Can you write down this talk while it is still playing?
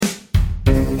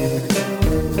All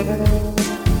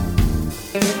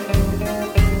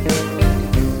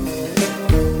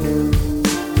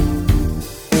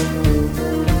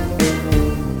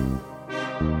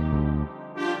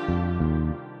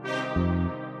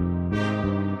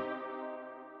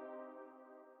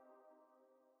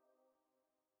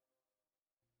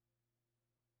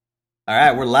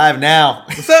right, we're live now.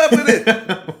 What's up with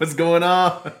it? What's going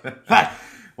on?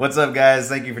 What's up, guys?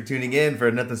 Thank you for tuning in for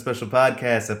Nothing Special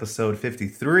Podcast, episode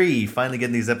 53. Finally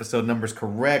getting these episode numbers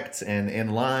correct and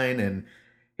in line. And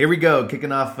here we go,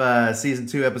 kicking off season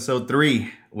 2, episode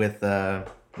 3 with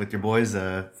your boys,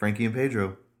 Frankie and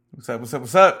Pedro. What's up? What's up?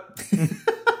 What's up?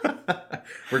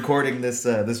 Recording this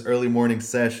early morning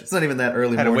sesh. It's not even that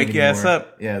early. Had to wake your ass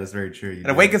up. Yeah, that's very true. Had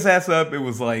to wake his ass up. It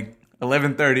was like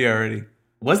 11:30 already.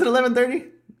 Was it 11:30?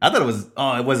 I thought it was.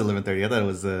 Oh, it was 11:30. I thought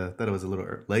it was a little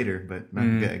later, but no,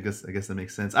 yeah, I guess that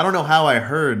makes sense. I don't know how I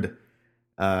heard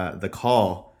the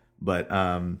call, but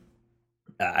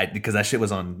because that shit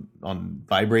was on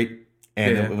vibrate,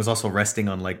 and it was also resting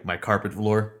on like my carpet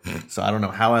floor, so I don't know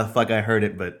how the fuck I heard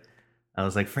it, but I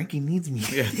was like, Frankie needs me.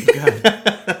 Yeah, thank God.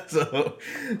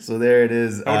 so there it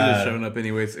is. I would have just shown up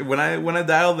anyways. When I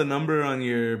dial the number on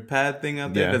your pad thing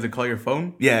out there, does it call your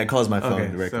phone? Yeah, it calls my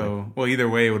phone directly. So, well, either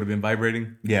way, it would have been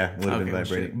vibrating. Yeah, it would have been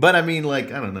vibrating. But I mean,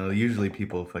 like, I don't know. Usually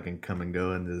people fucking come and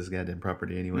go into this goddamn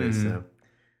property anyway. So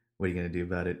what are you gonna do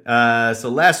about it? So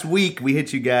last week we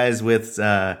hit you guys with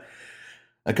a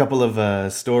couple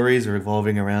of stories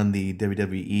revolving around the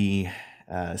WWE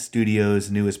Studios'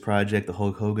 newest project, the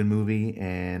Hulk Hogan movie,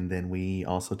 and then we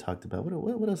also talked about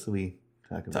what else did we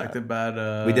talk about? Talked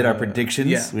about we did our predictions.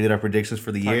 Yeah. We did our predictions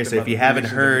for the year. So if you haven't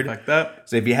heard,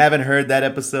 that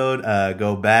episode,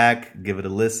 go back, give it a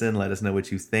listen, let us know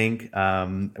what you think.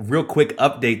 Real quick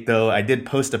update though, I did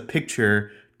post a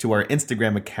picture to our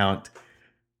Instagram account.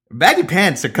 Baggy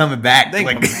pants are coming back.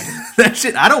 Like that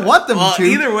shit. I don't want them to.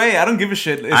 Either way, I don't give a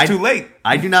shit. It's too late.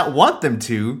 I do not want them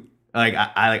to. Like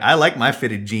I like my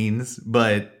fitted jeans,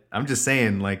 but I'm just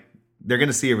saying, like, they're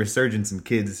gonna see a resurgence in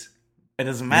kids. It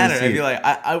doesn't matter. I feel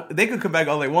like they could come back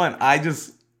all they want. I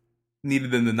just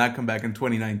needed them to not come back in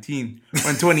 2019 or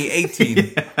in 2018.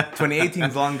 2018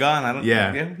 is long gone. I don't.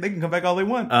 Yeah, they can come back all they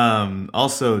want.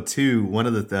 Also, too, one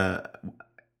of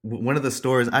the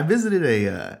stores I visited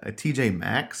a TJ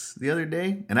Maxx the other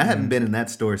day, and I hadn't been in that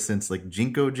store since like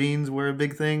Jinko jeans were a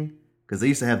big thing because they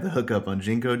used to have the hookup on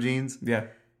Jinko jeans. Yeah.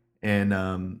 And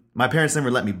my parents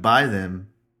never let me buy them,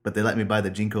 but they let me buy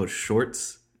the Jinko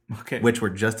shorts, which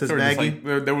were just as baggy.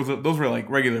 Those were like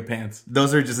regular pants.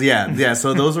 Those are just yeah.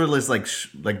 So those were just like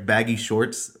baggy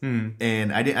shorts,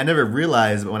 and I never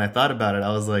realized, but when I thought about it, I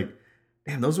was like,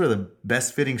 damn, those were the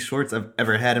best fitting shorts I've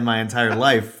ever had in my entire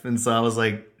life. And so I was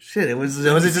like, shit, it was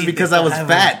just because I was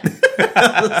fat.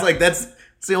 I was like, that's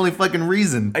the only fucking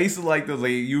reason. I used to like those,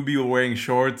 like you be wearing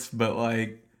shorts, but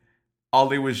like all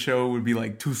they would show would be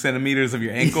like 2 centimeters of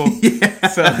your ankle. Yeah,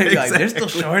 so exactly. Like, they're still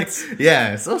shorts.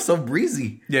 Yeah, so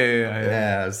breezy.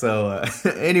 Yeah. So,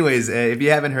 anyways, if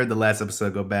you haven't heard the last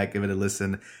episode, go back, give it a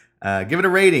listen, give it a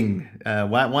rating.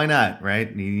 Why not? Right?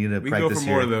 You need to practice. We go for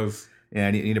more of those. Yeah,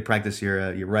 you need to practice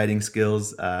your writing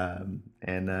skills,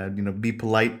 and be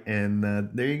polite. And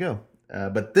there you go.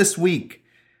 But this week,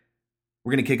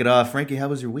 we're gonna kick it off. Frankie, how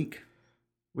was your week?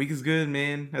 Week is good,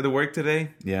 man. I had to work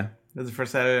today. Yeah. That's the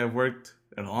first Saturday I've worked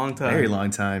in a long time. Very long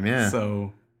time, yeah.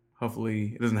 So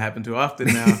hopefully it doesn't happen too often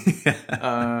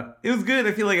now. It was good.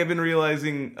 I feel like I've been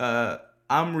realizing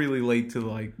I'm really late to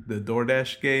like the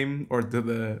DoorDash game or to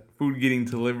the food getting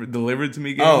delivered to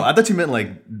me game. Oh, I thought you meant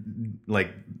like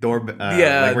door. Like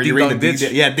where you ring the ditch.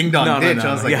 Ding dong ditch. No.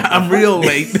 I was like, I'm real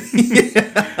late.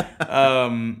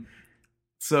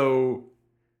 So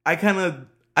I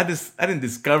didn't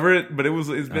discover it, but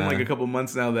it's been like a couple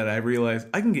months now that I realized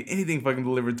I can get anything fucking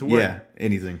delivered to work. Yeah,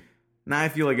 anything. Now I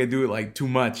feel like I do it like too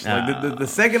much. Like the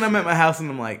second I'm at my house and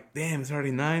I'm like, damn, it's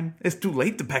already 9. It's too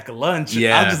late to pack a lunch.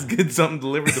 Yeah. I'll just get something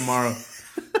delivered tomorrow.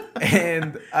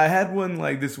 And I had one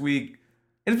like this week,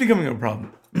 and it's becoming a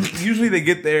problem. Usually they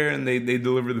get there and they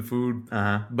deliver the food.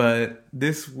 But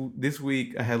this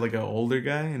week I had like an older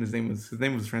guy, and his name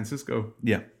was Francisco.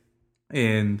 Yeah.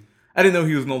 And I didn't know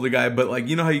he was an older guy, but like,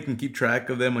 you know how you can keep track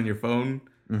of them on your phone?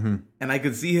 Mm-hmm. And I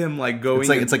could see him like going.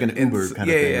 It's like an Uber kind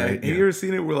of thing, right? Have you ever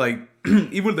seen it where like,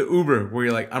 even the Uber, where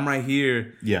you're like, I'm right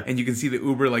here. Yeah. And you can see the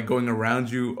Uber like going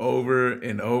around you over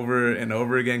and over and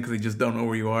over again because they just don't know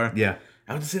where you are. Yeah.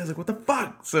 I was like, what the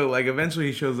fuck? So like eventually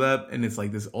he shows up and it's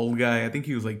like this old guy. I think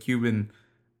he was like Cuban.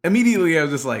 Immediately I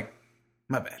was just like,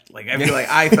 my bad. Like I feel like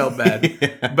I felt bad.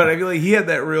 Yeah. But I feel like he had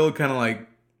that real kind of like,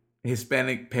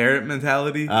 Hispanic parent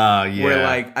mentality. Oh, yeah. Where,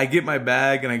 like, I get my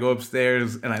bag and I go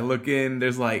upstairs and I look in.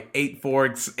 There's, like, 8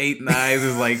 forks, 8 knives.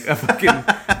 There's, like, a fucking...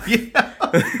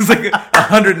 It's like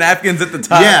 100 napkins at the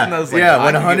top. Yeah, and I was like, yeah,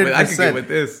 100%. I could get with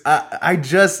this.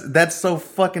 That's so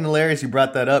fucking hilarious you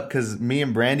brought that up, because me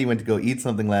and Brandy went to go eat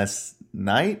something last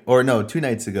night, or no, 2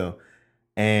 nights ago.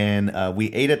 And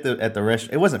we ate at the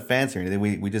restaurant. It wasn't fancy or anything.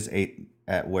 We just ate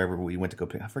at wherever we went to go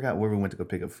pick. I forgot where we went to go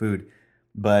pick up food.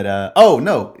 But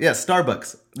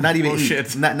Starbucks. Not even eat.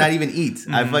 Shit. Not even eat.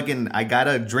 I got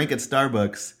a drink at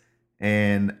Starbucks,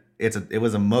 and it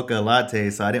was a mocha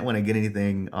latte, so I didn't want to get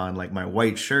anything on like my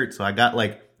white shirt, so I got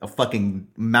like a fucking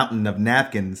mountain of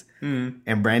napkins.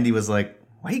 And Brandy was like,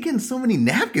 "Why are you getting so many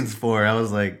napkins for?" I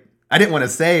was like, I didn't want to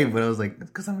say, but I was like, "It's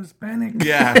because I'm Hispanic."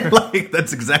 Yeah. Like,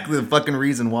 that's exactly the fucking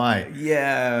reason why.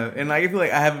 Yeah, and like, I feel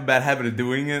like I have a bad habit of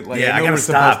doing it. Like, Yeah, I know I gotta we're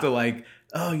supposed stop. to like,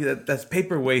 oh, yeah, that's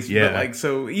paper waste. Yeah. But like,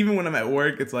 so even when I'm at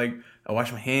work, it's like I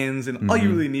wash my hands, and all you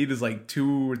really need is like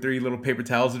 2 or 3 little paper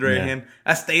towels to dry your hand.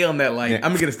 I stay on that. Like, I'm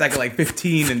gonna get a stack of like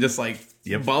 15 and just like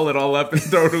ball it all up and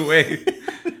throw it away.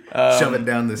 Shove it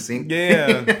down the sink.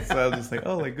 Yeah. So I was just like,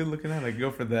 oh, like, good looking out. Like,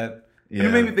 go for that. Yeah. And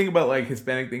it made me think about like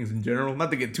Hispanic things in general.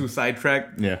 Not to get too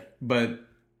sidetracked. Yeah. But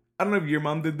I don't know if your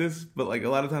mom did this, but like a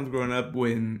lot of times growing up,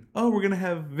 when we're gonna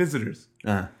have visitors,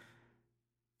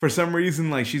 for some reason,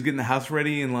 like, she's getting the house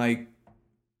ready, and like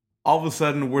all of a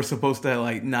sudden we're supposed to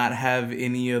like not have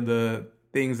any of the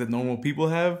things that normal people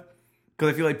have,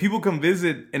 because I feel like people come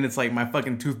visit and it's like my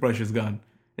fucking toothbrush is gone.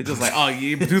 It's just like, oh,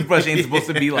 your toothbrush ain't supposed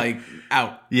to be like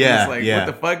out. Yeah, it's like, yeah. what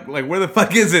the fuck? Like, where the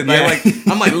fuck is it? Yeah. Like,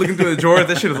 I'm like looking through the drawers.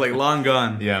 That shit is like long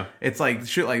gone. Yeah. It's like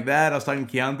shit like that. I was talking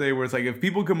to Keontae where it's like, if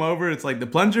people come over, it's like the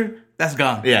plunger, that's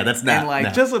gone. Yeah, that's not. And like,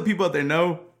 no. just let people out there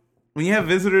know, when you have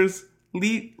visitors,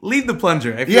 leave the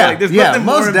plunger. I feel Yeah, like there's yeah, nothing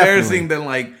more most embarrassing definitely. than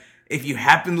like, if you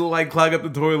happen to like clog up the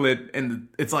toilet and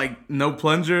it's like no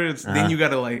plunger, it's then you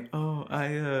gotta like,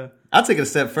 I'll take it a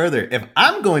step further. If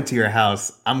I'm going to your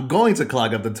house, I'm going to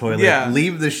clog up the toilet. Yeah.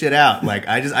 Leave the shit out. Like,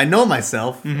 I know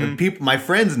myself. People, my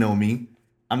friends know me.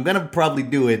 I'm gonna probably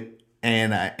do it,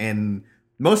 and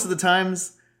most of the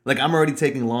times, like, I'm already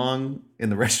taking long in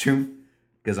the restroom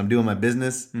because I'm doing my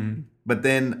business. But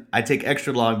then I take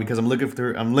extra long because I'm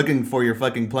looking for your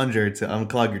fucking plunger to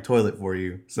unclog your toilet for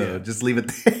you. So just leave it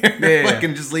there.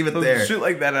 Fucking just leave it So there. shit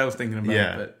like that I was thinking about.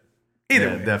 Yeah. But either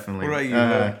way, definitely. What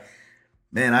about you?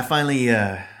 Man, I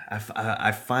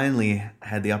finally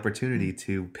had the opportunity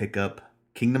to pick up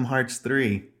Kingdom Hearts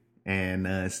 3, and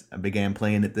I began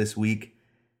playing it this week,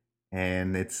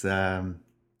 and it's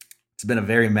been a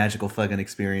very magical fucking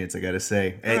experience, I gotta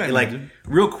say. Like,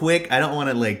 real quick, I don't want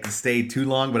to like stay too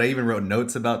long, but I even wrote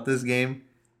notes about this game.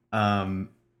 Right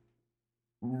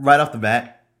off the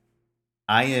bat,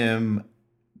 I'm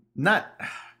not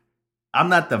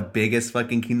the biggest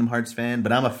fucking Kingdom Hearts fan,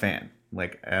 but I'm a fan.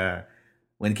 Like,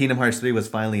 when Kingdom Hearts 3 was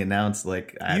finally announced,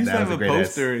 like, You used to have a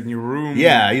poster in your room.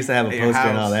 Yeah, I used to have a at your poster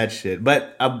and house. all that shit.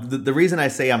 But the reason I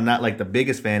say I'm not like the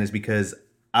biggest fan is because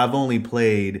I've only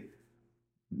played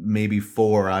maybe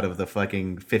 4 out of the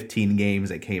fucking 15 games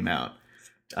that came out.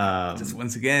 Just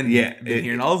once again, Yeah, been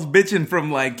hearing all this bitching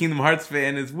from like Kingdom Hearts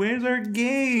fan is, where's our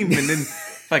game? And then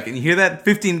fucking you hear that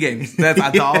 15 games.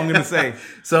 That's all I'm gonna say.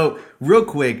 So real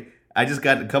quick, I just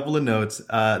got a couple of notes.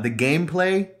 The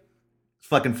gameplay,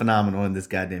 fucking phenomenal in this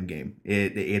goddamn game.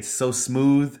 It's so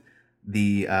smooth.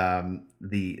 The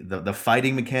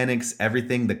fighting mechanics,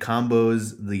 everything, the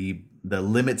combos, the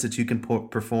limits that you can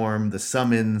perform, the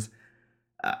summons,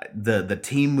 the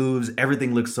team moves,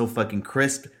 everything looks so fucking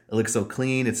crisp. It looks so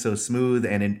clean. It's so smooth,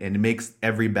 and it makes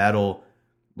every battle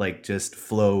like just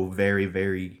flow very,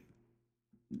 very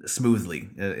smoothly,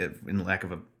 in lack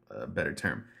of a better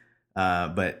term.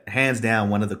 But hands down,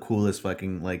 one of the coolest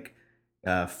fucking like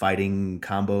fighting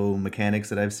combo mechanics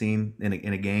that I've seen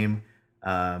in a game.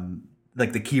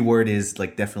 Like, the keyword is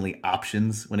like definitely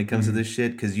options when it comes to this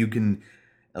shit, because you can,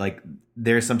 like,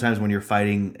 there's sometimes when you're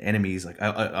fighting enemies, like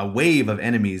a wave of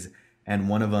enemies, and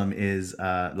one of them is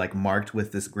like marked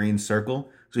with this green circle.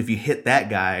 So if you hit that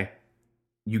guy,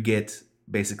 you get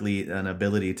basically an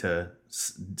ability to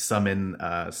summon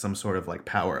some sort of like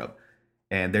power up.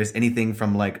 And there's anything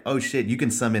from like, oh shit, you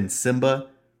can summon Simba,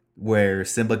 where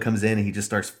Simba comes in and he just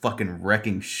starts fucking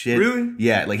wrecking shit. Really?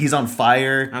 Yeah, like he's on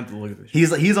fire. I have to look at this.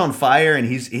 He's on fire, and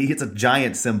he hits a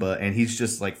giant Simba, and he's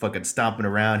just like fucking stomping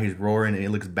around. He's roaring, and it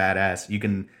looks badass. You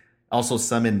can also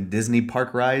summon Disney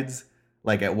park rides.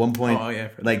 Like at one point,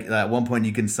 at one point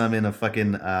you can summon a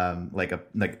fucking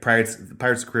like Pirates of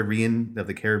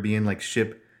the Caribbean like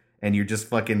ship, and you're just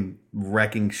fucking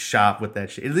wrecking shop with that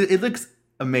shit. It looks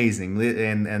amazing,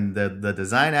 and the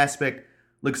design aspect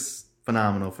looks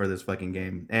phenomenal for this fucking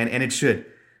game, and it should.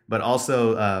 But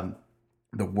also,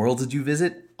 the worlds that you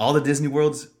visit, all the Disney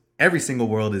worlds, every single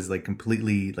world is like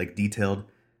completely like detailed.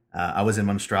 I was in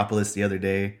Monstropolis the other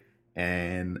day,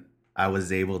 and I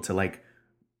was able to like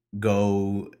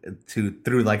go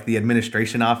through like the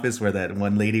administration office where that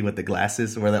one lady with the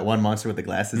glasses, where that one monster with the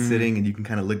glasses sitting, and you can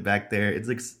kind of look back there. It's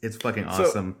like it's fucking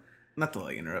awesome. So, not to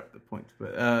like interrupt the point,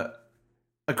 but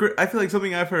I feel like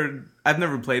something I've heard. I've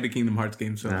never played a Kingdom Hearts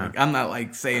game, so like, I'm not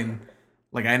like saying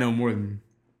like I know more than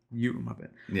you. My bad.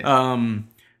 Yeah.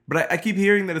 But I keep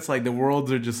hearing that it's like the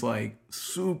worlds are just like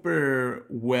super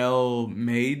well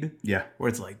made. Yeah. Where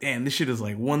it's like, damn, this shit is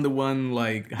like 1-to-1,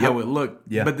 like how it looked.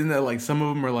 Yeah. But then like some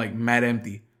of them are like mad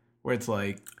empty. Where it's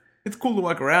like, it's cool to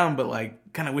walk around, but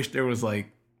like kind of wish there was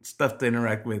like stuff to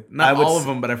interact with. Not all of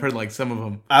them, but I've heard like some of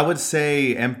them. I would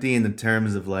say empty in the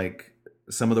terms of like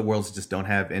some of the worlds just don't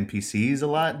have NPCs a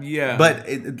lot. Yeah. But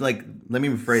it like, let me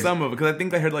rephrase. Some of it, because I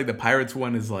think I heard like the Pirates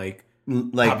one is like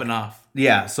popping off.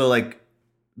 Yeah. So like,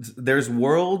 there's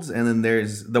worlds, and then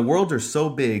the worlds are so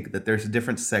big that there's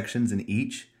different sections in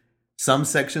each. Some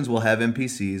sections will have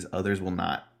NPCs, others will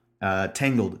not.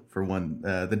 Tangled for one.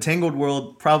 The Tangled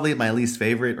world, probably my least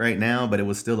favorite right now, but it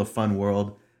was still a fun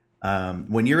world.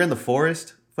 When you're in the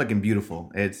forest, fucking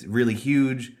beautiful. It's really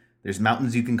huge. There's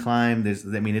mountains you can climb. It's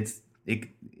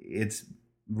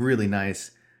really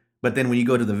nice. But then when you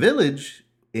go to the village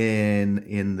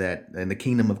in the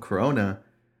Kingdom of Corona,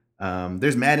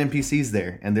 there's mad NPCs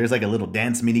there, and there's like a little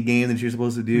dance mini game that you're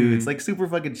supposed to do. It's like super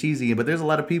fucking cheesy, but there's a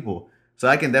lot of people, so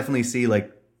I can definitely see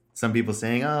like some people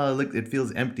saying, "Oh, look, it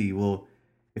feels empty." Well,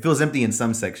 it feels empty in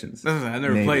some sections. I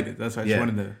never played it. That's why I just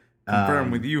wanted to confirm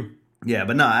with you. Yeah,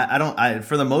 but no, I don't.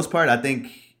 For the most part, I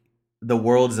think the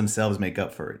worlds themselves make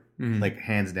up for it, like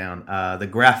hands down. The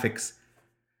graphics.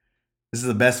 This is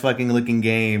the best fucking looking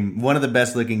game. One of the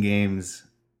best looking games.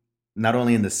 Not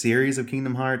only in the series of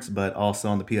Kingdom Hearts, but also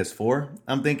on the PS4,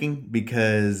 I'm thinking,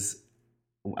 because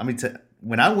I mean,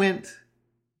 when I went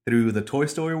through the Toy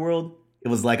Story world, it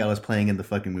was like I was playing in the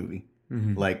fucking movie.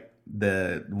 Like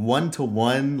the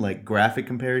 1-to-1 like graphic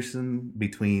comparison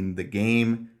between the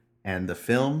game and the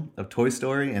film of Toy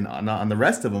Story, and on the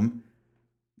rest of them,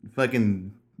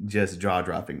 fucking just jaw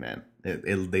dropping, man.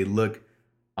 They look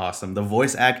awesome. The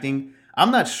voice acting,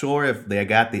 I'm not sure if they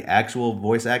got the actual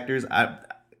voice actors.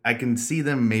 I can see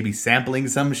them maybe sampling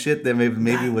some shit that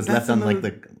maybe was left on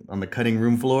like on the cutting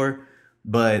room floor,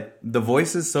 but the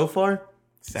voices so far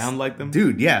sound like them,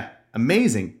 dude. Yeah,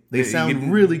 amazing. They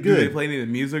sound really good. Do they play any of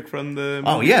the music from the movie?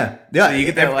 Oh yeah. So you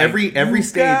get that like, every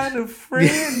stage. Got a friend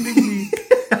in me.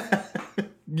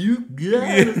 You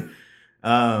got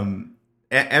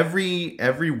it.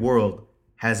 Every world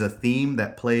has a theme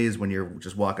that plays when you're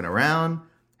just walking around.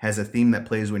 Has a theme that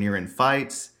plays when you're in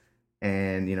fights.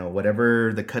 And, you know,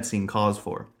 whatever the cutscene calls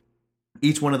for.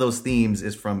 Each one of those themes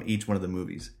is from each one of the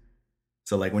movies.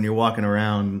 So, like, when you're walking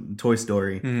around Toy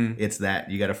Story, it's that.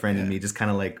 You got a friend in me just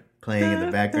kind of, like, playing in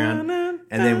the background. And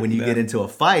then when you get into a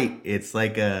fight, it's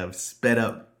like a sped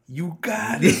up, you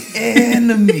got an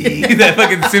enemy. That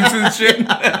fucking Simpsons shit.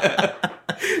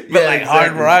 But, like, exactly.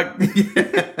 Hard rock.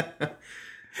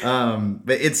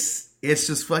 But it's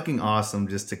just fucking awesome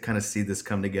just to kind of see this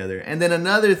come together. And then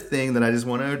another thing that I just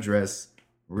want to address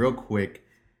real quick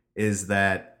is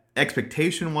that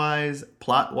expectation-wise,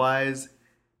 plot-wise,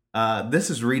 this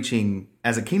is reaching,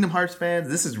 as a Kingdom Hearts fan,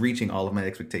 this is reaching all of my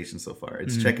expectations so far.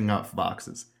 It's checking off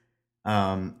boxes.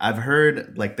 I've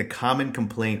heard like the common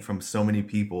complaint from so many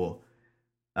people,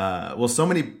 so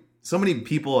many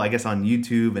people, I guess, on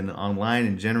YouTube and online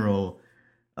in general,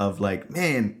 of like,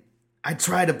 man, I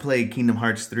try to play Kingdom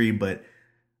Hearts 3, but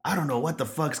I don't know what the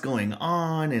fuck's going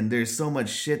on, and there's so much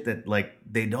shit that like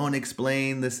they don't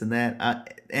explain this and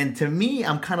that. And to me,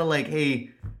 I'm kind of like,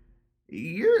 hey,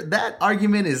 that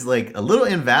argument is like a little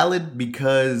invalid,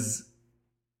 because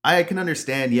I can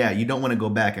understand, yeah, you don't want to go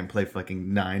back and play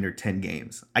fucking 9 or 10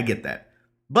 games. I get that.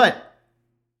 But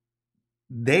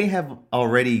they have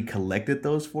already collected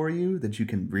those for you that you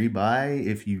can rebuy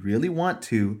if you really want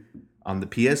to on the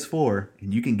PS4,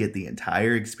 and you can get the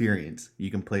entire experience. You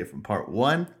can play it from part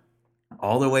 1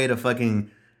 all the way to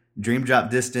fucking Dream Drop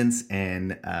Distance,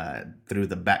 and through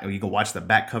the back. You can watch the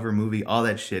back cover movie, all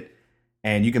that shit,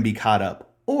 and you can be caught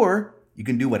up. Or you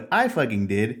can do what I fucking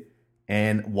did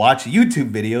and watch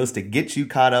YouTube videos to get you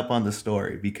caught up on the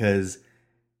story, because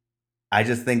I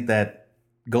just think that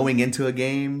going into a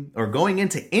game or going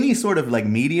into any sort of like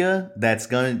media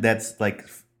that's like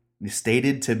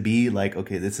stated to be like,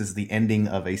 okay, this is the ending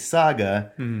of a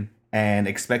saga, and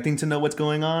expecting to know what's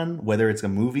going on, whether it's a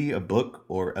movie, a book,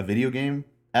 or a video game,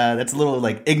 that's a little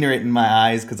like ignorant in my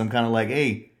eyes, because I'm kind of like,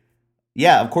 hey,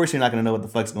 yeah, of course you're not going to know what the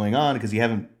fuck's going on because you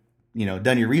haven't,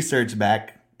 done your research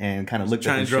back and kind of looked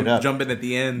at this shit up. Jump in at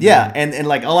the end. Yeah, and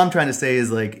like all I'm trying to say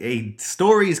is like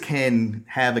stories can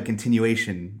have a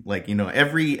continuation. Like,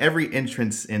 every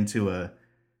entrance into a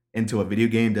video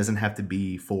game doesn't have to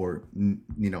be for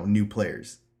new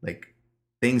players. Like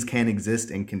things can exist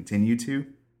and continue to.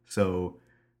 So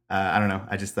I don't know.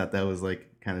 I just thought that was like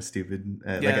kind of stupid,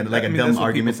 a dumb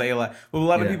argument. Say a lot. Well, a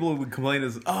lot of people would complain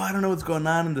is, "Oh, I don't know what's going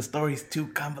on, and the story's too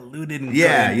convoluted and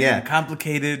and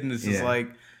complicated," and it's just like,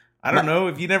 I don't know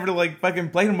if you never like fucking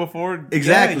played them before.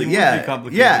 Exactly.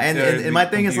 And my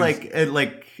thing is like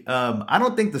I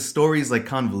don't think the story's like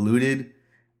convoluted.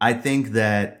 I think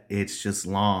that it's just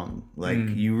long. Like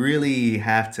you really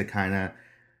have to kind of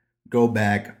go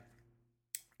back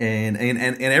and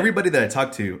everybody that I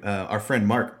talked to, our friend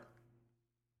Mark,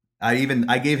 I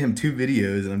gave him 2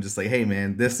 videos and I'm just like, hey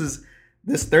man, this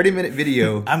 30-minute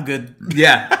video. I'm good.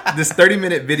 Yeah. This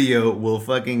 30-minute video will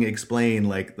fucking explain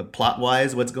like the plot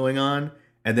wise what's going on.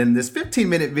 And then this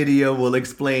 15-minute video will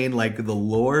explain like the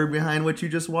lore behind what you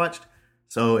just watched.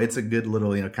 So it's a good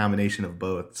little, combination of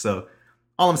both. So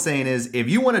all I'm saying is if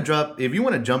you want to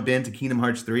jump into Kingdom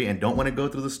Hearts 3 and don't want to go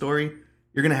through the story,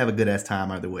 you're going to have a good ass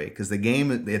time either way. Because the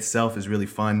game itself is really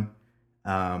fun.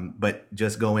 But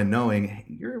just go in knowing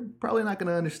you're probably not going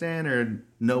to understand or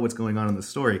know what's going on in the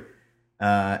story.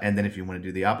 And then if you want to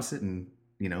do the opposite and,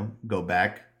 go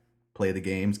back, play the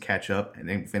games, catch up, and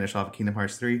then finish off Kingdom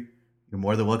Hearts 3, you're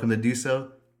more than welcome to do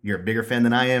so. You're a bigger fan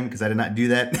than I am because I did not do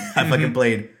that. I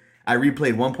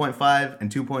replayed 1.5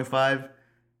 and 2.5,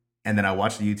 and then I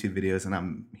watched the YouTube videos, and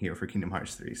I'm here for Kingdom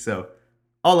Hearts 3. So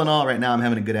all in all, right now, I'm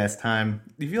having a good-ass time.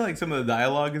 Do you feel like some of the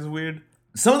dialogue is weird?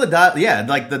 Some of the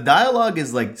the dialogue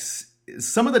is like,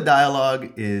 some of the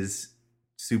dialogue is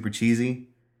super cheesy.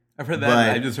 I've heard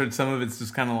that. I just heard some of it's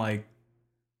just kind of like,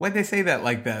 why'd they say that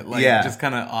like that? Like, just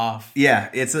kind of off. Yeah,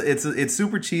 it's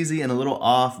super cheesy and a little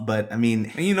off, but I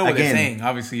mean, and what they're saying.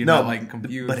 Obviously, you're not like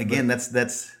confused. But again,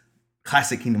 that's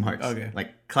classic Kingdom Hearts. Okay,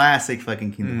 like classic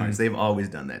fucking Kingdom Hearts. They've always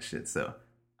done that shit. So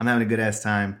I'm having a good ass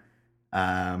time.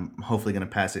 I'm hopefully gonna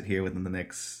pass it here within the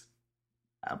next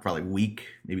probably week,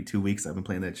 maybe 2 weeks. I've been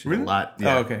playing that shit a lot.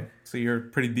 Yeah. Oh, okay. So you're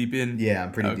pretty deep in. Yeah,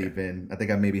 I'm pretty deep in. I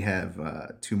think I maybe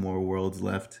have 2 more worlds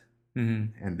left.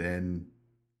 Mm-hmm. And then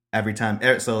every time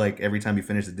you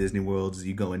finish the Disney worlds,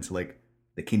 you go into like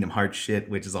the Kingdom Hearts shit,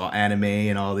 which is all anime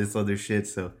and all this other shit.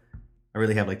 So I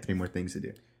really have like 3 more things to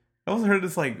do. I also heard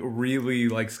it's like really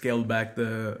like scaled back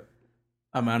the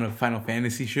amount of Final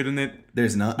Fantasy shit in it.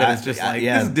 There's not. But it's just like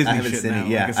this is Disney shit now.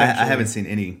 Yeah, like, I haven't seen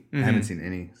any. Mm-hmm. I haven't seen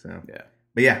any. So yeah.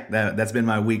 But yeah, that's been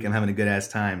my week. I'm having a good ass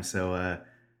time. So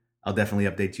I'll definitely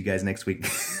update you guys next week.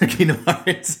 Kingdom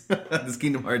Hearts. This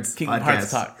Kingdom Hearts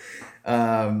podcast.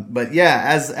 But yeah,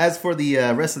 as for the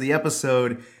rest of the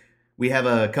episode, we have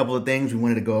a couple of things we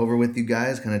wanted to go over with you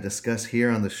guys, kind of discuss here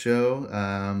on the show.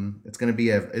 It's gonna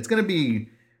be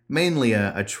mainly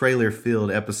a trailer-filled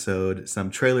episode.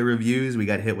 Some trailer reviews. We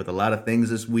got hit with a lot of things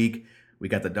this week. We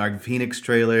got the Dark Phoenix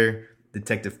trailer.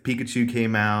 Detective Pikachu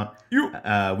came out.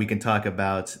 We can talk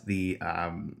about the,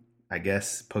 I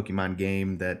guess, Pokemon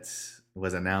game that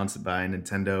was announced by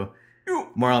Nintendo.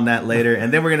 More on that later.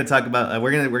 And then we're gonna talk about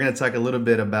we're gonna talk a little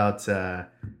bit about the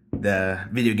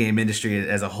video game industry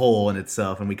as a whole in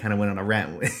itself. And we kind of went on a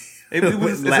rant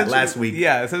last week.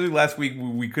 Yeah, essentially last week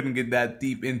we couldn't get that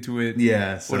deep into it.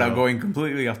 Yeah, without going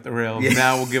completely off the rails. Yeah.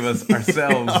 Now we'll give us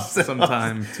ourselves some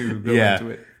time to go into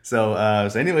it. So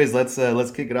anyways, let's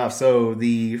kick it off. So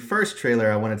the first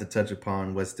trailer I wanted to touch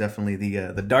upon was definitely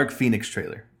the Dark Phoenix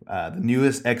trailer, the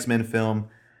newest X-Men film.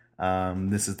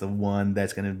 This is the one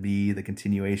that's going to be the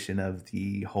continuation of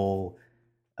the whole,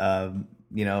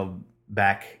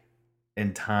 back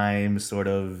in time sort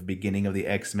of beginning of the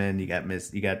X-Men. You got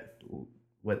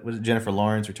what was it? Jennifer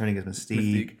Lawrence returning as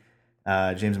Mystique.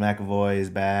 James McAvoy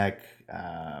is back.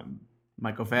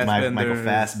 Michael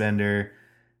Fassbender.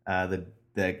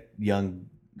 The young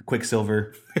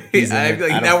Quicksilver.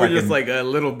 Now we're just like a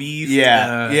little beast.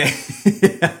 Yeah.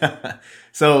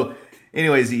 So,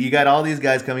 anyways, you got all these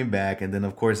guys coming back, and then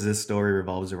of course this story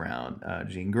revolves around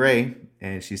Jean Grey,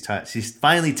 and she's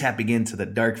finally tapping into the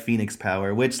Dark Phoenix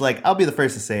power. Which, like, I'll be the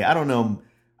first to say, I don't know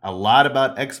a lot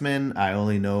about X-Men. I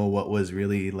only know what was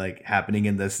really like happening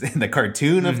in the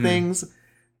cartoon of things.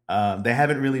 They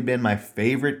haven't really been my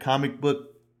favorite comic book,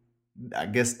 I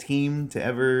guess, team to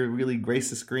ever really grace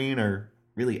the screen, or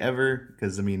really ever,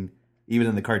 because I mean, even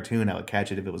in the cartoon I would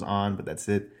catch it if it was on, but that's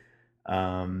it.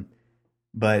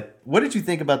 But what did you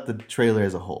think about the trailer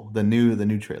as a whole, the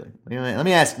new trailer? Let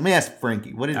me ask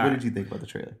Frankie, what did you think about the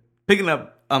trailer? Picking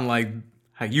up on like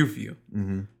how you feel,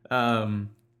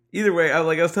 either way, I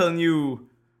was telling you,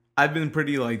 I've been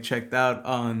pretty like checked out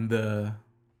on the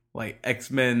like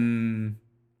X-Men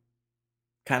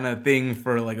kind of thing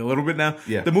for like a little bit now.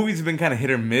 Yeah. The movies have been kind of hit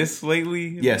or miss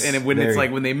lately. Yes. And when it's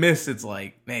like when they miss, it's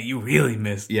like, man, you really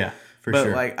missed. Yeah, for but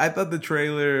sure. But like I thought the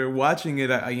trailer, watching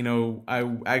it,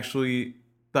 I actually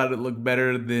thought it looked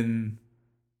better than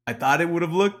I thought it would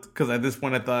have looked, because at this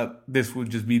point I thought this would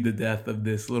just be the death of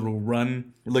this little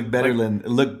run. It looked better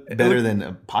than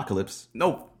Apocalypse.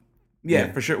 No.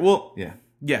 Yeah, for sure. Well,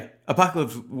 yeah.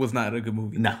 Apocalypse was not a good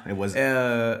movie. No, it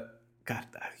wasn't. God,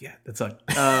 yeah, that sucked.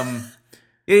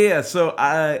 Yeah. So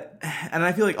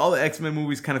I feel like all the X-Men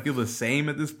movies kind of feel the same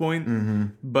at this point. Mm-hmm.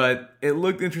 But it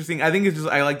looked interesting. I think it's just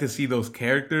I like to see those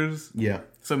characters. Yeah.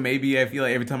 So maybe I feel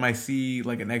like every time I see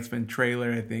like an X-Men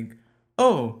trailer, I think,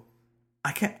 oh,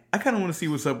 I kind of want to see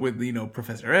what's up with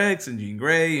Professor X and Jean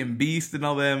Grey and Beast and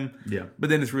all them. Yeah.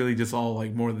 But then it's really just all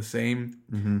like more the same.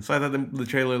 Mm-hmm. So I thought the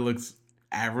trailer looks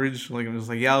average. Like I'm just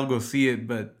like, yeah, I'll go see it,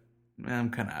 but I'm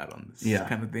kind of out on this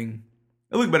kind of thing.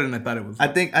 It looked better than I thought it was. I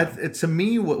think to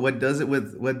me, what does it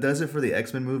for the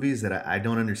X-Men movies that I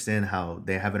don't understand how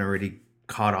they haven't already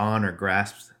caught on or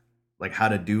grasped like how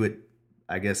to do it,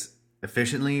 I guess,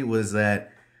 efficiently, was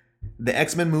that the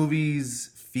X-Men movies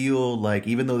feel like,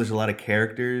 even though there's a lot of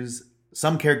characters,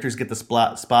 some characters get the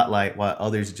spotlight while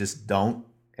others just don't,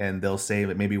 and they'll say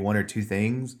like maybe one or two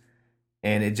things,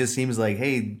 and it just seems like,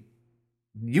 hey,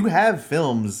 you have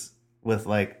films with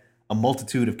like a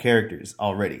multitude of characters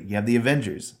already. You have the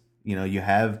Avengers, you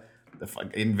have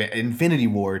the Infinity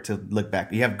War to look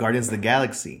back. You have Guardians of the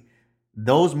Galaxy.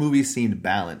 Those movies seemed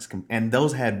balanced, and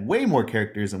those had way more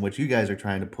characters than what you guys are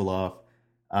trying to pull off.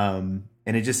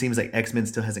 And it just seems like X-Men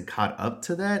still hasn't caught up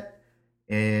to that.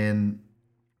 And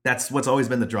that's what's always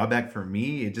been the drawback for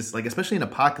me. It just, like, especially in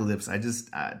Apocalypse, I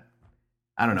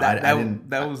don't know.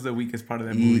 That was the weakest part of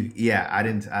that movie. Yeah, I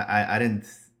didn't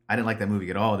like that movie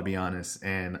at all, to be honest.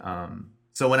 And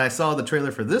so when I saw the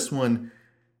trailer for this one,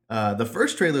 the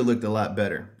first trailer looked a lot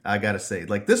better, I gotta say.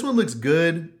 Like, this one looks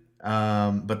good,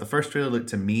 but the first trailer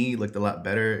looked a lot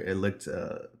better. It looked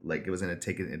like it was gonna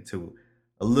take it into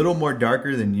a little more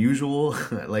darker than usual.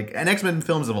 Like, and X-Men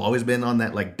films have always been on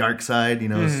that like dark side,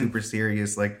 super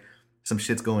serious, like some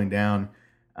shit's going down.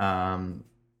 And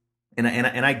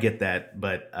I get that,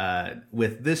 but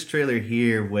with this trailer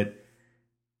here, what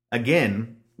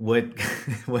kind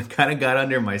of got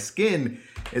under my skin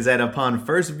is that upon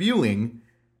first viewing,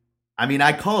 I mean,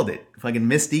 I called it. Fucking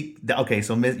Mystique. Okay,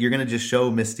 so you're going to just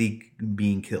show Mystique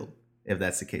being killed, if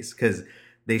that's the case. Because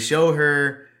they show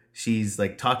her, she's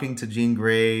like talking to Jean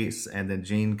Grey, and then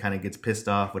Jean kind of gets pissed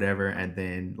off, whatever. And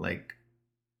then like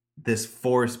this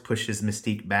force pushes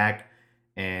Mystique back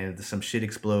and some shit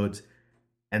explodes.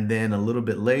 And then a little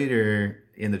bit later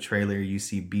in the trailer, you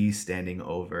see Beast standing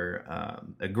over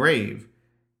a grave.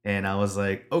 And I was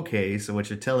like, okay, so what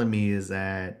you're telling me is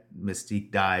that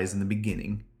Mystique dies in the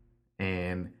beginning,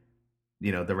 and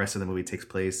the rest of the movie takes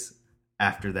place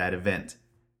after that event.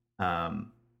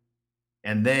 And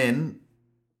then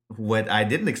what I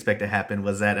didn't expect to happen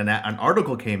was that an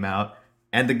article came out,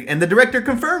 and the director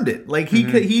confirmed it. Like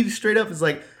he straight up is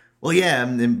like, well, yeah,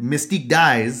 Mystique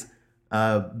dies,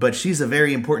 but she's a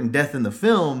very important death in the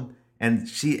film. And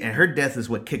her death is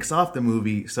what kicks off the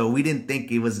movie, so we didn't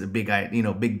think it was a big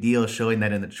deal showing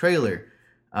that in the trailer.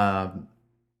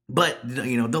 But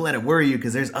don't let it worry you,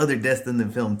 because there's other deaths in the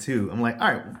film too. I'm like,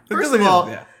 all right. First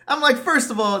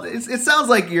of all, it sounds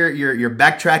like you're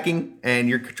backtracking and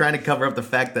you're trying to cover up the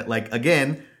fact that, like,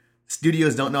 again,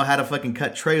 studios don't know how to fucking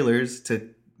cut trailers to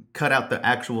cut out the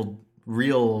actual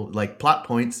real like plot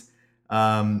points.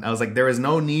 I was like, there is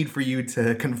no need for you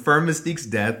to confirm Mystique's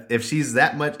death. If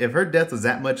her death was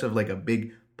that much of like a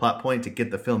big plot point to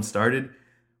get the film started,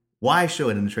 why show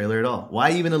it in the trailer at all?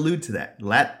 Why even allude to that?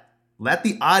 Let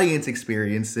the audience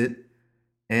experience it,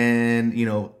 and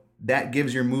that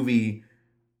gives your movie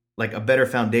like a better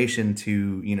foundation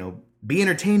to be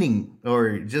entertaining,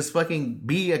 or just fucking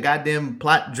be a goddamn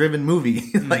plot driven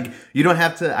movie. Like, you don't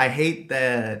have to. I hate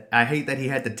that he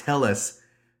had to tell us,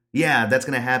 yeah, that's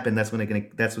gonna happen. That's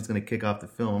what's gonna kick off the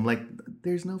film. I'm like,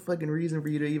 there's no fucking reason for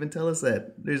you to even tell us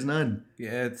that. There's none.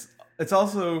 Yeah, it's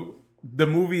also, the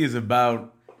movie is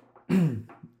about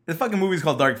the fucking movie's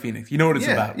called Dark Phoenix. You know what it's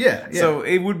about. Yeah. So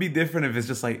it would be different if it's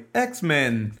just like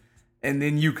X-Men, and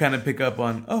then you kind of pick up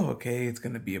on, oh, okay, it's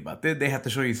gonna be about this. They have to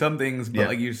show you some things, but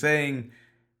like you're saying,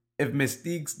 if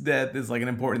Mystique's death is like an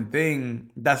important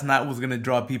thing, that's not what's gonna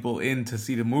draw people in to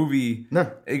see the movie.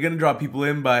 No, it's gonna draw people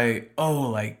in by,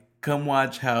 like, come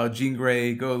watch how Jean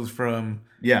Grey goes from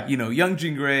young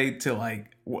Jean Grey to like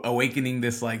awakening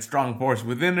this like strong force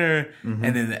within her,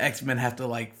 and then the X-Men have to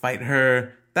like fight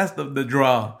her That's the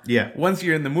draw. Yeah. Once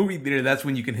you're in the movie theater, that's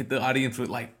when you can hit the audience with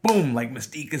like, boom, like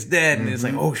Mystique is dead. And it's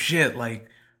like, oh shit, like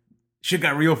shit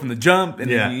got real from the jump.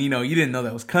 And then, you didn't know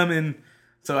that was coming.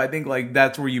 So I think like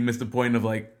that's where you miss the point of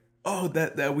like, oh,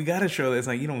 that we got to show this.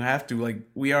 Like, you don't have to. Like,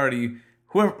 we already,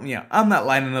 I'm not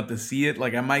lining up to see it.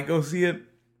 Like, I might go see it,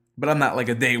 but I'm not like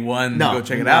a day one to go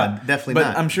check it out. Definitely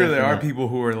not. But I'm sure definitely there are people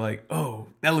who are like, oh,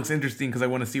 that looks interesting because I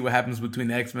want to see what happens between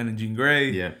the X-Men and Jean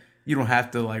Grey. Yeah. You don't have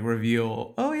to like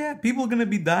reveal, oh yeah, people are gonna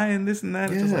be dying, this and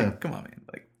that. It's just like, come on, man.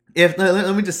 Like,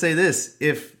 let me just say this: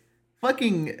 if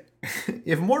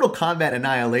Mortal Kombat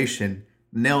Annihilation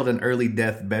nailed an early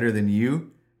death better than you're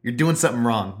doing something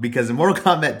wrong. Because in Mortal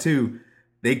Kombat 2,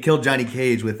 they killed Johnny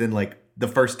Cage within like the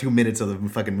first 2 minutes of the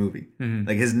fucking movie. Mm-hmm.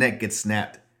 Like his neck gets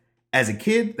snapped. As a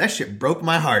kid, that shit broke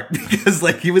my heart because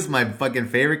like he was my fucking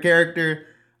favorite character.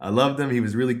 I loved him. He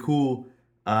was really cool.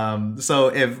 So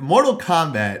if Mortal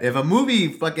Kombat, if a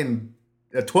movie fucking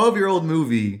a 12-year-old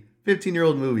movie,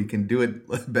 15-year-old movie can do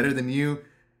it better than you,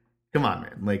 come on,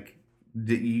 man. Like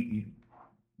you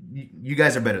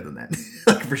guys are better than that,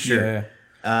 like for sure. Yeah.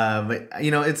 But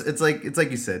it's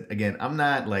like you said. Again, I'm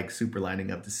not like super lining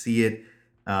up to see it.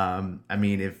 I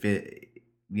mean,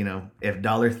 if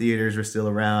dollar theaters were still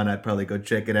around, I'd probably go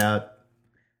check it out.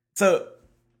 So,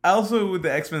 also with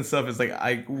the X-Men stuff, it's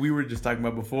like we were just talking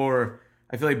about before.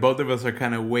 I feel like both of us are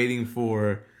kind of waiting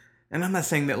for, and I'm not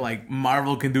saying that like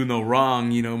Marvel can do no wrong,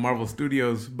 Marvel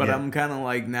Studios, but I'm kind of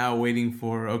like now waiting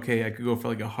for, okay, I could go for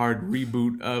like a hard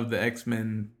reboot of the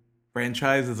X-Men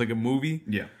franchise as like a movie.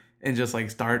 Yeah. And just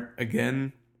like start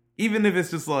again. Even if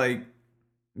it's just like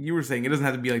you were saying, it doesn't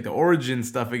have to be like the origin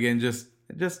stuff again, just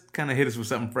kind of hit us with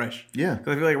something fresh. Yeah.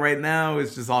 Because I feel like right now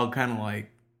it's just all kind of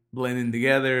like blending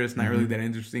together. It's not really that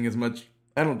interesting as much,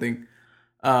 I don't think.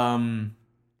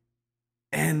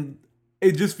 And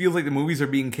it just feels like the movies are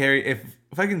being carried. If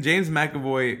fucking James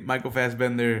McAvoy, Michael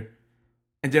Fassbender,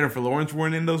 and Jennifer Lawrence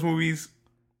weren't in those movies,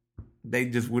 they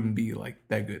just wouldn't be like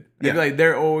that good. Yeah. I feel like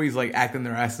they're always like acting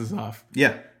their asses off.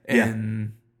 Yeah.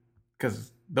 And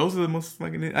because those are the most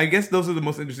fucking, I guess those are the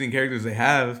most interesting characters they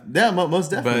have. Yeah,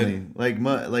 most definitely. But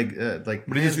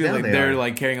it just feels like they're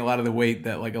like carrying a lot of the weight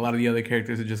that like a lot of the other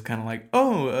characters are just kind of like,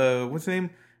 what's the name?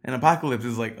 And Apocalypse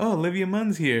is like, oh, Olivia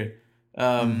Munn's here.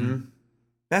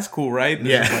 That's cool, right? And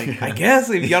yeah. Like, I guess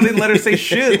if y'all didn't let her say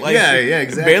shit, like, yeah,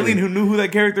 exactly. Barely who knew who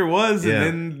that character was,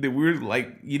 and then we were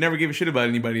like, you never gave a shit about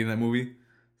anybody in that movie.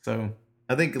 So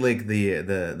I think like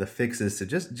the fix is to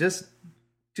just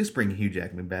bring Hugh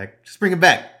Jackman back. Just bring him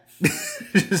back.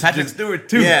 Patrick Stewart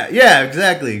too. Yeah,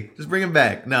 exactly. Just bring him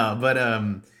back. No, but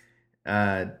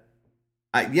I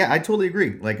totally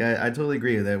agree. Like I totally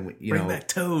agree that bring back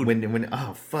Toad. When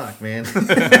oh fuck, man.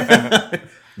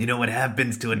 You know what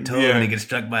happens to a toad when he gets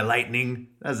struck by lightning?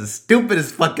 That's the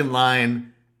stupidest fucking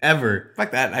line ever.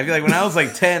 Fuck that. I feel like when I was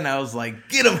like 10, I was like,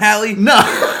 get him, Hallie.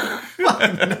 No.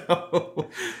 No.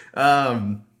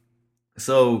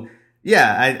 So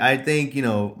yeah, I think,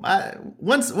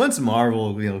 once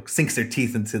Marvel, sinks their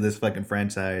teeth into this fucking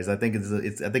franchise, I think it's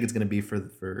going to be for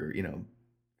the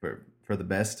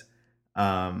best.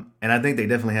 And I think they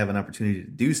definitely have an opportunity to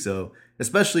do so,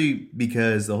 especially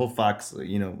because the whole Fox,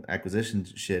 acquisition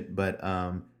shit. But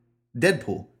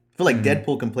Deadpool, I feel like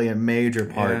Deadpool can play a major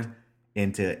part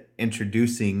into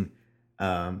introducing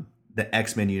the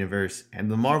X-Men universe and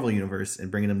the Marvel universe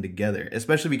and bringing them together,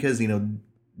 especially because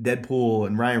Deadpool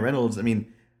and Ryan Reynolds. I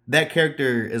mean, that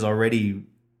character is already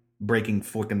breaking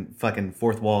fucking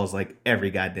fourth walls like every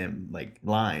goddamn like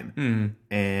line,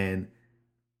 and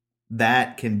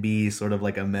that can be sort of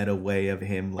like a meta way of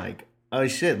him like, oh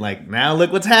shit, like now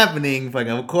look what's happening. Like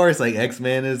of course, like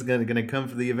X-Men is gonna come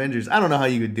for the Avengers. I don't know how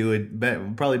you could do it,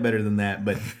 probably better than that,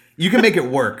 but you can make it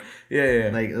work. yeah.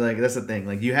 Like that's the thing.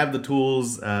 Like you have the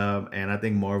tools, and I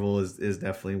think Marvel is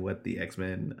definitely what the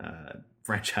X-Men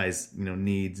franchise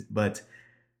needs. But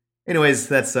anyways,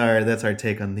 that's our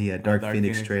take on the Dark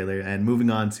Phoenix trailer. And moving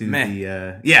on to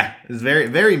the it's very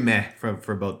very meh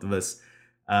for both of us.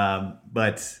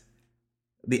 But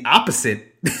the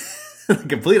opposite,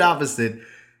 complete opposite,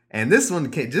 and this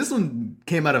one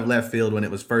came out of left field when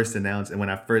it was first announced and when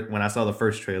I saw the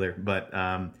first trailer. But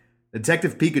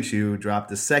Detective Pikachu dropped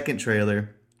the second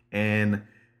trailer, and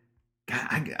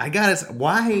I gotta,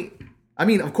 why? I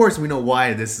mean, of course we know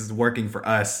why this is working for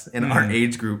us in our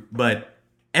age group, but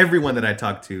everyone that I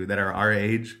talk to that are our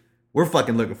age, we're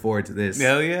fucking looking forward to this.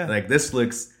 Hell yeah! Like this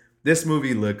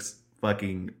movie looks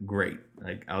fucking great.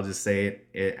 Like I'll just say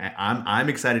it. I'm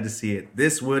excited to see it.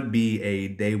 This would be a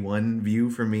day one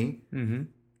view for me.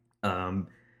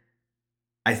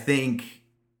 I think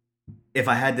if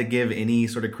I had to give any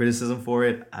sort of criticism for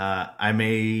it, I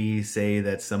may say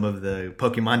that some of the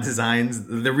Pokemon designs,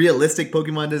 the realistic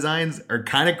Pokemon designs, are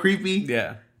kind of creepy.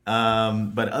 Yeah.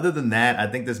 But other than that, I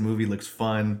think this movie looks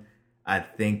fun. I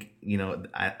think,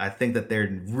 I think that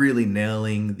they're really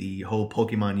nailing the whole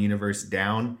Pokemon universe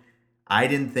down. I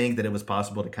didn't think that it was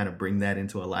possible to kind of bring that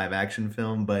into a live action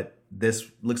film, but this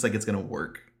looks like it's going to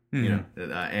work.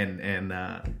 And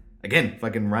again,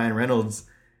 fucking Ryan Reynolds.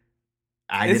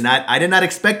 I did not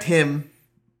expect him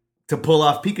to pull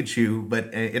off Pikachu,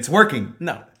 but it's working.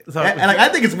 No. And I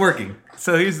think it's working.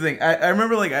 So here's the thing. I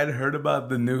remember I'd heard about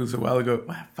the news a while ago.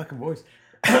 Wow, fucking voice.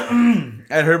 I'd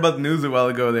heard about the news a while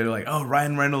ago. They're like, oh,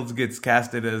 Ryan Reynolds gets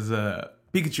casted as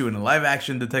Pikachu in a live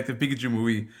action Detective Pikachu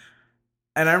movie.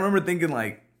 And I remember thinking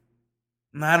I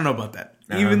don't know about that.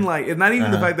 Even it's not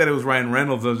even the fact that it was Ryan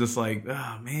Reynolds. I was just like,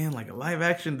 oh man, a live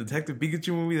action Detective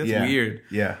Pikachu movie? That's weird.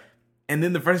 Yeah. And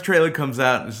then the first trailer comes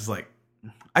out and it's just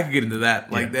I could get into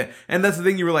that. That. And that's the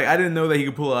thing, you were I didn't know that he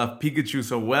could pull off Pikachu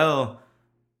so well.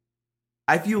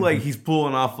 I feel like he's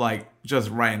pulling off just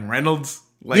Ryan Reynolds.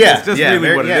 It's just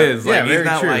really what it is. He's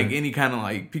not any kind of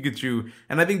Pikachu.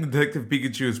 And I think Detective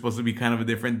Pikachu is supposed to be kind of a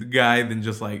different guy than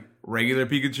just regular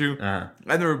Pikachu.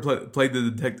 I never played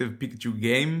the Detective Pikachu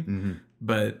game,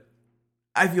 but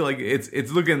I feel like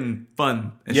it's looking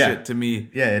fun and shit to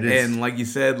me. Yeah, it is. And like you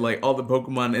said, all the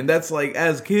Pokemon, and that's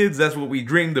as kids, that's what we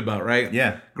dreamed about, right?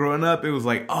 Yeah. Growing up, it was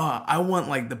I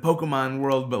want the Pokemon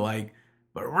world, but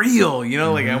real,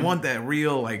 I want that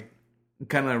real,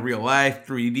 kind of real life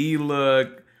 3D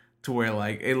look to where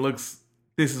it looks.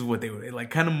 This is what they would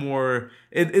kind of more.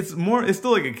 It's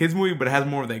still a kids movie, but it has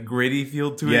more of that gritty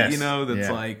feel to it.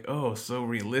 That's so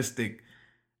realistic.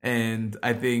 And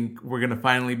I think we're going to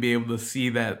finally be able to see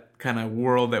that kind of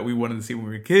world that we wanted to see when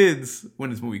we were kids when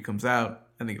this movie comes out.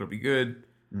 I think it'll be good.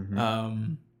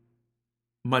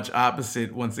 Much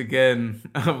opposite, once again,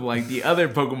 of the other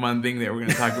Pokemon thing that we're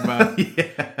going to talk about.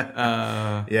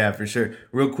 Yeah, for sure.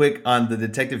 Real quick on the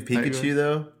Detective Pikachu,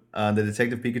 though. The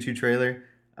Detective Pikachu trailer,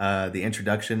 the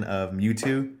introduction of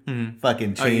Mewtwo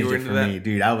fucking changed it for me.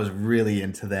 Dude, I was really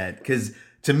into that. Because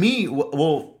to me,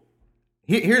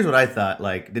 here's what I thought.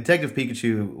 Detective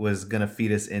Pikachu was gonna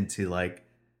feed us into the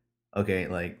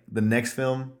next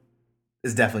film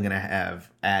is definitely gonna have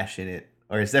Ash in it,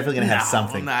 or it's definitely gonna have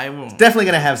something. No, it won't. It's definitely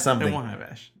gonna have something. It won't have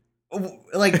Ash.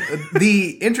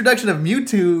 The introduction of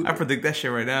Mewtwo. I predict that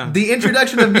shit right now. The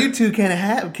introduction of Mewtwo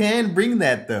can bring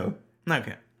that though.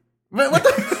 Okay. But what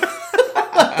the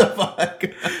fuck?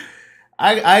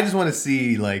 I just want to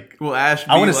see will Ash be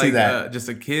I want to see that. Just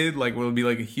a kid? Will it be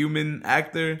a human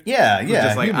actor? Yeah.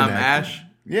 Just I'm actor. Ash?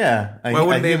 Yeah. Why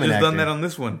wouldn't they have just done that on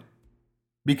this one?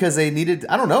 Because they needed.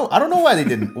 I don't know why they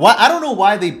didn't. I don't know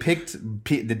why they picked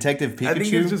Detective Pikachu. I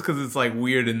think it's just because it's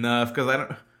weird enough. Because I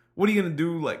don't. What are you gonna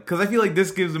do? Because I feel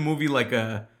this gives the movie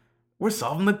we're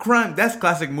solving the crime. That's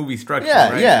classic movie structure,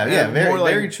 right? Yeah.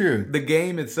 Very true. The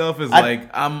game itself is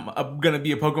I'm going to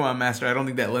be a Pokemon master. I don't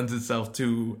think that lends itself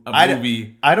to a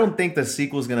movie. I don't think the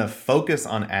sequel's going to focus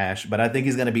on Ash, but I think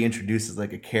he's going to be introduced as a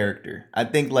character. I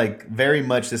think very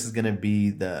much this is going to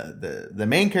be the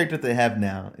main character that they have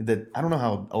now. That I don't know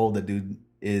how old the dude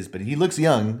is, but he looks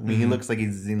young. I mean, he looks like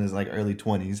he's in his early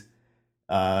 20s.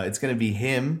 It's going to be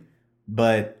him,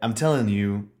 but I'm telling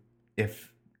you, if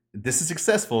this is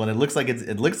successful, and it looks like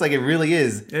it really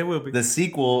is. It will be. The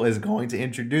sequel is going to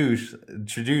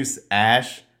introduce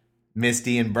Ash,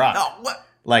 Misty, and Brock. Oh,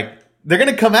 what? They're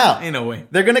gonna come out. Ain't no way.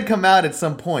 They're gonna come out at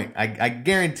some point. I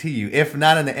guarantee you. If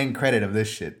not in the end credit of this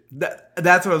shit.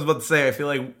 That's what I was about to say. I feel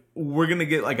like we're gonna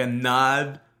get a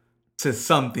nod to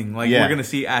something. We're gonna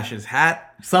see Ash's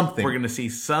hat. Something. We're gonna see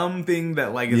something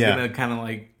that is gonna kind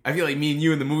of I feel like me and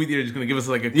you in the movie theater are just gonna give us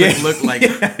a quick look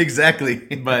yeah, exactly.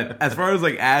 But as far as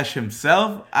Ash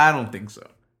himself, I don't think so.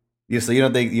 Yeah, so you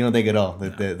don't think at all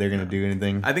that they're gonna do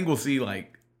anything? I think we'll see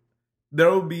there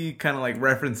will be kind of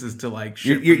references to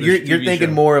shit you're thinking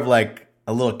show. more of a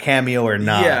little cameo or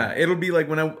not. Yeah, it'll be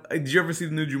when did you ever see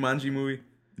the new Jumanji movie?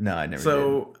 No, I never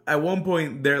did. At one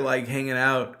point they're hanging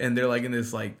out and they're in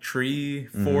this tree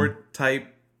fort type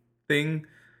thing.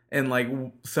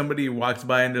 And somebody walks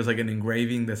by and there's an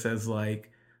engraving that says I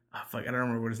don't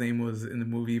remember what his name was in the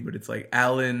movie, but it's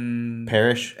Alan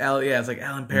Parrish. It's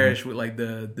Alan Parrish with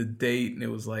the date, and it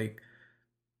was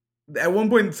at one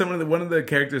point one of the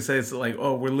characters says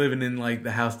oh, we're living in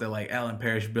the house that Alan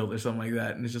Parrish built or something like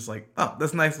that, and it's just oh,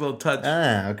 that's a nice little touch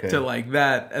okay. to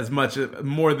that as much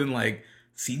more than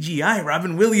CGI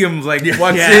Robin Williams walks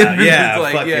in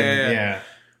yeah.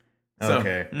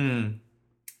 Okay.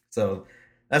 So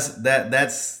that's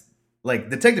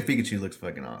Detective Pikachu looks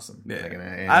fucking awesome.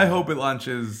 Yeah. I hope it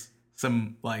launches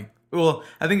some like, well,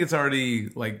 I think it's already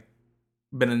like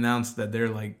been announced that they're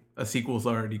like a sequel's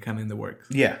already kind of in the works.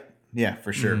 Yeah,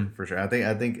 for sure, for sure. I think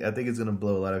it's gonna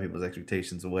blow a lot of people's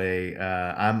expectations away.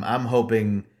 I'm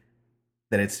hoping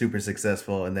that it's super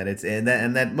successful and that it's and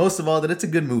that most of all that it's a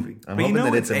good movie. I'm hoping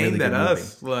that it's a really good movie.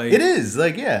 Like, it is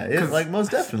like like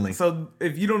most definitely. So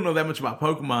if you don't know that much about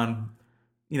Pokemon,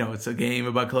 you know it's a game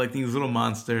about collecting these little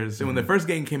monsters. And when the first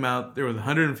game came out, there was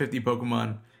 150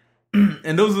 Pokemon,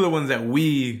 and those are the ones that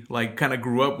we like kind of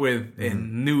grew up with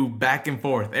and knew back and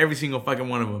forth every single fucking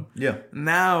one of them. Yeah.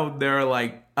 Now there are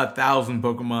like 1,000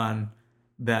 Pokemon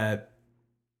that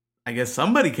I guess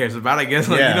somebody cares about. I guess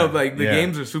the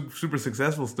games are super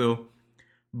successful still,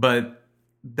 but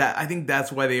that I think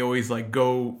that's why they always like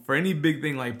go for any big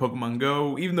thing like Pokemon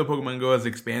Go. Even though Pokemon Go has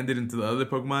expanded into the other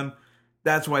Pokemon,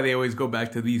 that's why they always go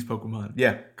back to these Pokemon.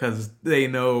 Yeah, because they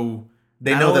know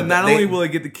that not only will they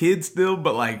get the kids still,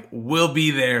 but like we'll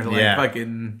be there, like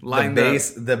fucking lined up.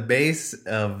 The base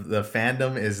of the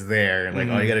fandom is there, and like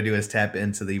all you got to do is tap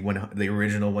into the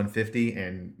original 150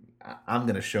 and. I'm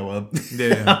gonna show up.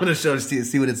 Yeah, I'm gonna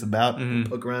see what it's about.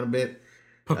 Poke around a bit.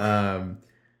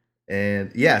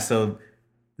 And yeah, so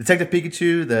Detective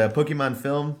Pikachu, the Pokemon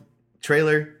film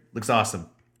trailer looks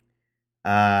awesome.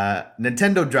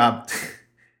 Nintendo dropped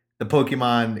the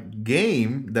Pokemon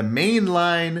game, the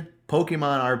mainline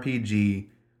Pokemon RPG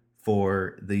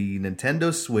for the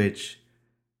Nintendo Switch.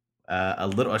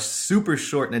 A super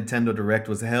short Nintendo Direct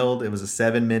was held. It was a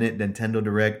 7-minute Nintendo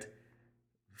Direct.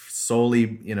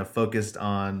 Solely, focused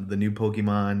on the new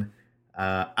Pokemon.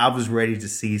 I was ready to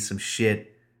see some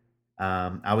shit.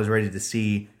 I was ready to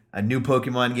see a new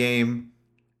Pokemon game.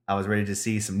 I was ready to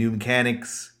see some new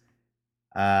mechanics.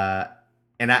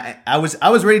 And I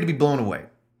was ready to be blown away.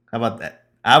 How about that?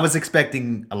 I was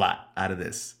expecting a lot out of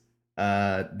this.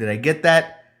 Did I get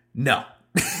that? No.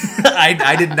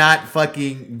 I did not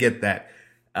fucking get that.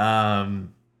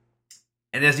 And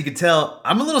as you can tell,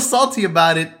 I'm a little salty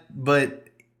about it, but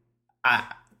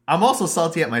I'm also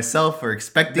salty at myself for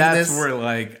expecting this. That's where,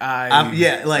 like,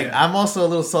 I'm also a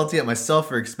little salty at myself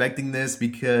for expecting this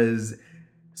because,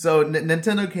 so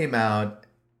Nintendo came out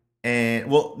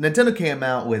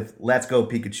with Let's Go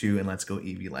Pikachu and Let's Go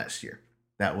Eevee last year.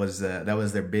 That was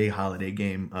their big holiday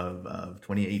game of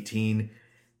 2018,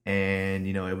 and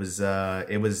it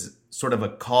was sort of a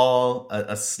call,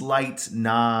 a slight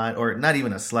nod, or not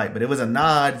even a slight, but it was a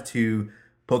nod to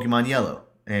Pokemon Yellow,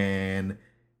 and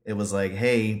it was like,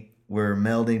 hey, we're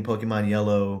melding Pokemon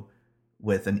Yellow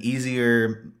with an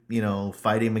easier,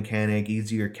 fighting mechanic,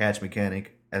 easier catch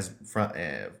mechanic as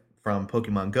from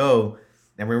Pokemon Go,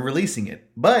 and we're releasing it.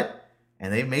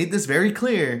 And they made this very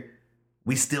clear,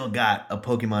 we still got a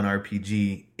Pokemon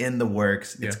RPG in the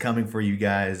works. It's coming for you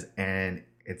guys, and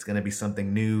it's going to be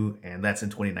something new, and that's in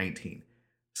 2019.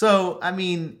 So, I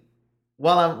mean,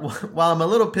 while I'm a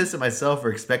little pissed at myself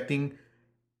for expecting,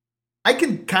 I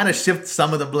can kind of shift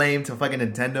some of the blame to fucking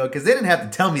Nintendo because they didn't have to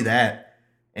tell me that.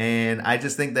 And I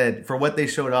just think that for what they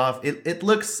showed off, it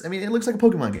looks like a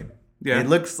Pokemon game. Yeah. It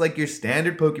looks like your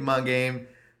standard Pokemon game.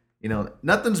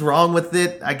 Nothing's wrong with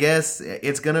it, I guess.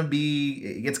 It's going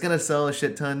to sell a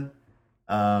shit ton.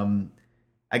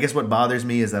 I guess what bothers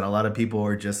me is that a lot of people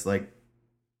are just like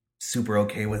super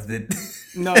okay with it.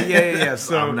 No, yeah.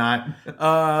 So I'm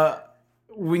not.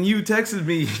 When you texted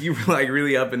me, you were like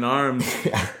really up in arms.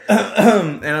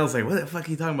 And I was like, what the fuck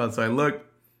are you talking about? So I looked.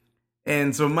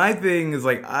 And so my thing is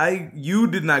like, you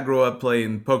did not grow up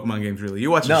playing Pokemon games really.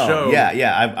 You watched the show.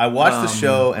 Yeah. I watched the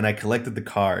show and I collected the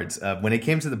cards. When it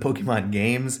came to the Pokemon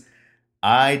games,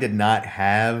 I did not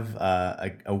have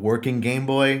a working Game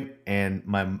Boy. And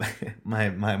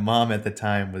my mom at the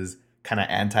time was kind of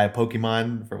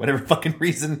anti-Pokemon for whatever fucking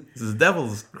reason. This is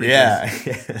devil's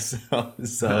creatures. Yeah.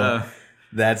 So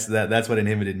that's what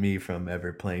inhibited me from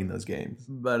ever playing those games.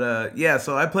 But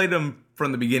so I played them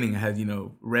from the beginning. I had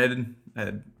Red, I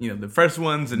had the first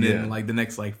ones, and then like the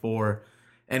next like 4,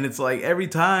 and it's like every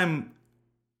time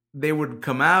they would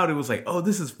come out, it was like, oh,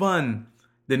 this is fun.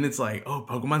 Then it's like, oh,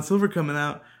 Pokemon Silver coming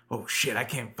out. Oh shit, I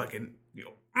can't fucking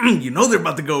they're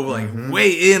about to go like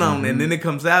way in on it. And then it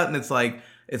comes out and it's like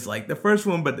the first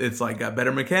one, but it's like got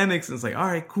better mechanics, and it's like, all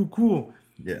right, cool.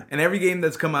 Yeah. And every game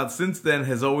that's come out since then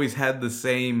has always had the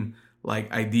same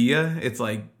like idea. It's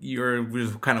like you're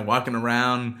just kind of walking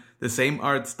around, the same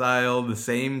art style, the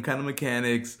same kind of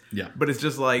mechanics. Yeah. But it's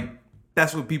just like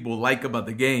that's what people like about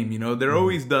the game, They're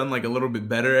always done like a little bit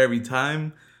better every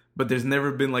time, but there's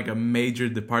never been like a major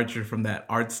departure from that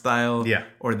art style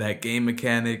or that game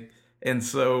mechanic. And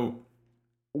so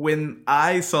when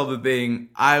I saw the thing,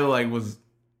 I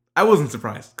I wasn't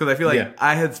surprised because I feel like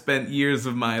I had spent years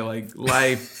of my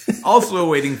life also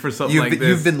waiting for something like this.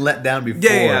 You've been let down before.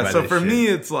 Yeah. So for me,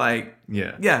 it's like,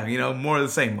 yeah, more of the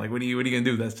same. Like, what are you gonna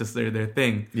do? That's just their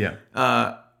thing. Yeah.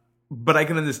 But I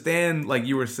can understand, like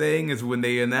you were saying, is when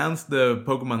they announced the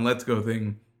Pokemon Let's Go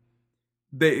thing,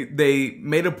 they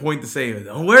made a point to say,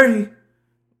 "Don't worry,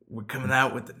 we're coming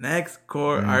out with the next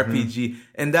core RPG,"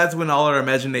 and that's when all our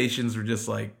imaginations were just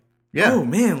like, oh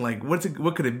man, like what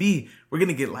could it be? We're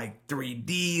gonna get like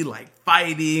 3D, like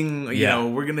fighting. You know,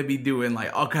 we're gonna be doing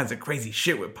like all kinds of crazy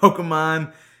shit with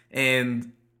Pokemon,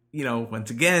 and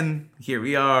once again, here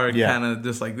we are, kind of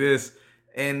just like this.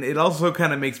 And it also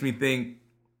kind of makes me think,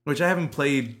 which I haven't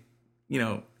played.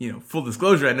 Full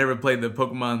disclosure, I never played the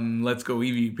Pokemon Let's Go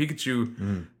Eevee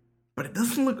Pikachu, but it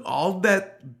doesn't look all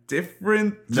that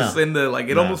different. Just in the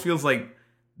it almost feels like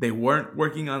they weren't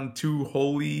working on two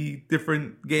wholly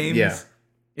different games. Yeah.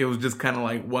 It was just kind of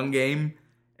like one game,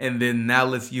 and then now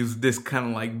let's use this kind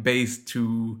of like base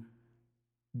to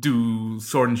do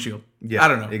Sword and Shield. Yeah, I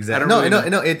don't know exactly. No,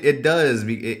 it does.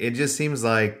 It just seems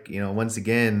like once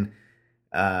again,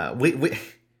 we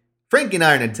Frankie and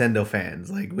I are Nintendo fans.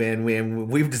 Like when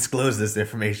we've disclosed this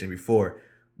information before,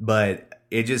 but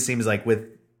it just seems like with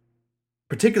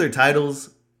particular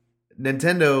titles,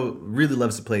 Nintendo really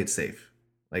loves to play it safe.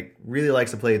 Like really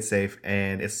likes to play it safe,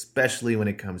 and especially when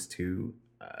it comes to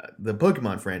the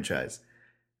Pokemon franchise.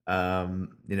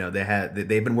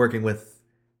 They've been working with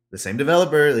the same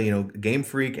developer, Game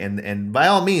Freak, and by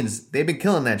all means, they've been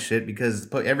killing that shit because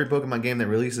every Pokemon game that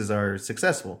releases are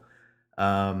successful.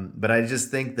 But I just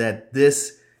think that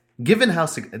this, given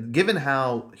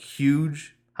how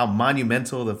huge, how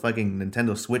monumental the fucking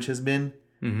Nintendo Switch has been,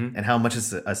 and how much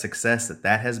is a success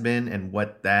that has been, and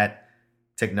what that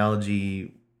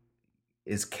technology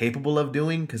is capable of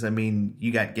doing. Because I mean,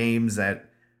 you got games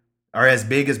that are as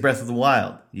big as Breath of the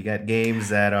Wild. You got games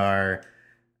that are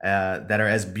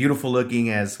as beautiful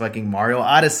looking as fucking Mario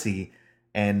Odyssey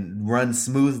and run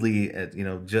smoothly,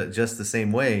 just the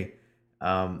same way.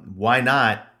 Why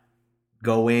not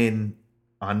go in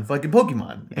on fucking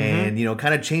Pokemon and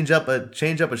kind of change up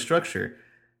a structure?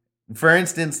 For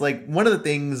instance, like one of the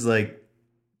things, like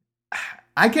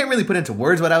I can't really put into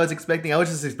words what I was expecting. I was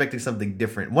just expecting something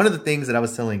different. One of the things that I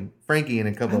was telling Frankie and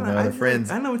a couple of my other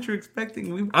friends, I know what you're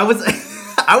expecting. I was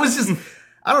just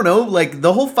I don't know, like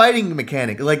the whole fighting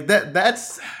mechanic, like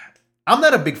that's I'm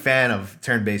not a big fan of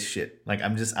turn-based shit. Like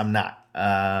I'm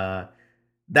not.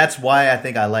 That's why I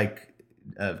think I like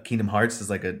Kingdom Hearts is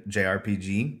like a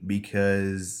JRPG,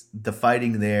 because the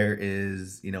fighting there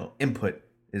is, input.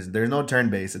 There's no turn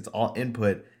based, it's all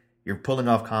input. You're pulling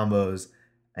off combos,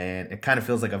 and it kind of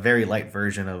feels like a very light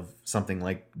version of something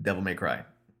like Devil May Cry.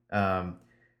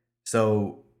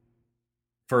 So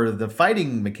for the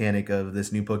fighting mechanic of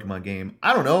this new Pokemon game,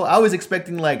 I don't know. I was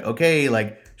expecting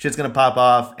shit's gonna pop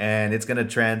off and it's gonna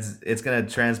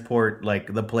transport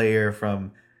like the player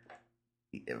from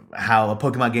how a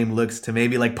Pokemon game looks to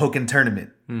maybe like Pokken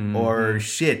Tournament or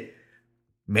shit.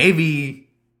 Maybe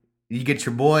you get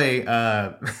your boy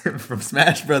from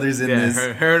Smash Brothers in this.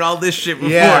 Heard all this shit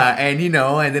before. Yeah, and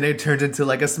and then it turns into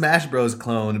like a Smash Bros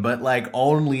clone, but like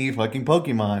only fucking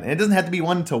Pokemon. And it doesn't have to be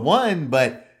 1-to-1,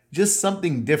 but just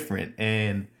something different.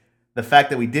 And the fact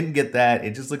that we didn't get that,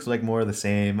 it just looks like more of the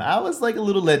same. I was like a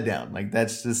little let down. Like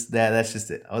that's just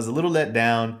it. I was a little let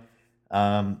down.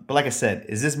 But like I said,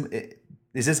 is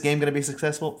this game going to be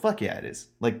successful? Fuck yeah, it is.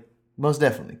 Like, most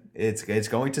definitely. It's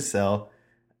going to sell.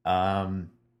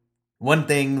 One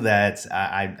thing that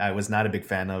I was not a big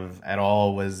fan of at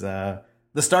all was the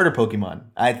starter Pokemon.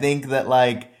 I think that,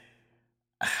 like,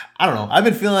 I don't know. I've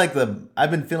been feeling like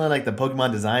the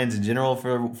Pokemon designs in general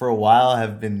for a while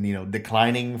have been,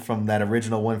 declining from that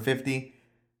original 150.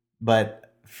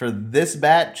 But for this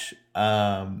batch,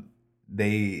 I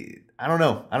don't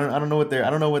know. I don't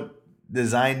know what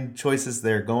design choices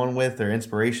they're going with or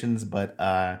inspirations, but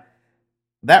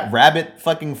that rabbit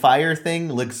fucking fire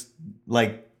thing looks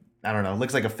like, I don't know,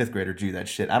 looks like a 5th grader drew that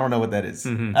shit. I don't know what that is.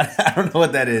 I don't know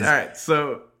what that is. All right,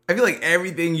 so I feel like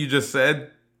everything you just said,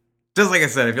 just like I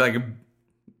said, I feel like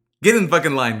get in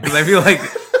fucking line, because I feel like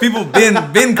people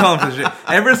been calling for shit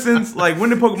ever since, like, when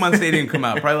did Pokemon Stadium come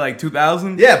out? Probably like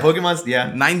 2000. Yeah, Pokemon's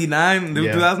 99,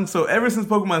 2000. So ever since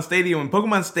Pokemon Stadium, when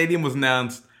Pokemon Stadium was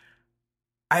announced,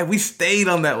 we stayed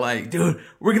on that, like, dude,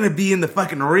 we're gonna be in the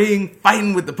fucking ring,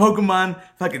 fighting with the Pokemon,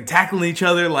 fucking tackling each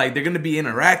other, like, they're gonna be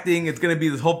interacting, it's gonna be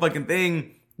this whole fucking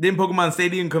thing. Then Pokemon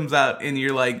Stadium comes out, and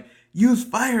you're like, use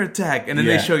fire attack, and then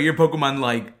they show your Pokemon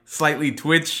like slightly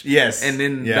twitch. Yes. And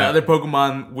then the other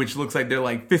Pokemon, which looks like they're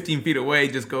like 15 feet away,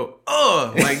 just go,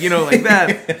 oh, like, like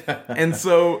that. And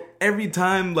so every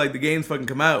time like the games fucking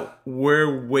come out,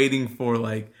 we're waiting for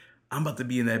like, I'm about to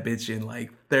be in that bitch in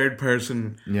like third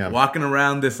person, walking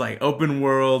around this like open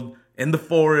world, in the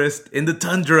forest, in the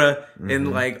tundra,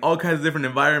 in like all kinds of different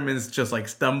environments, just like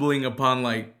stumbling upon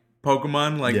like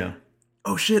Pokemon, like,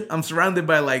 oh shit, I'm surrounded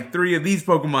by like 3 of these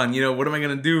Pokemon, what am I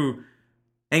gonna do?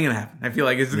 Ain't gonna happen. I feel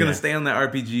like it's just gonna stay on that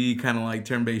RPG kind of like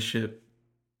turn-based shit.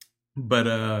 But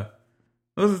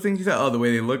what was the thing you said? Oh, the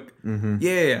way they look?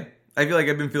 Yeah. I feel like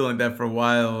I've been feeling like that for a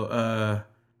while.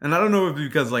 And I don't know if it's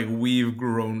because like we've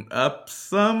grown up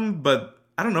some, but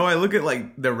I don't know. I look at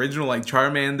like the original like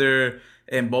Charmander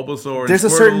and Bulbasaur. There's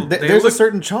and a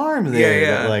certain charm there.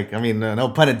 Yeah. That, like, I mean, no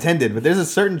pun intended, but there's a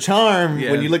certain charm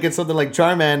when you look at something like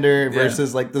Charmander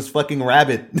versus like this fucking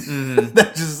rabbit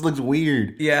that just looks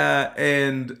weird. Yeah,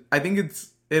 and I think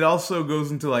it also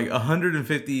goes into like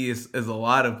 150 is a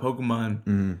lot of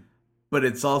Pokemon, but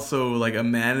it's also like a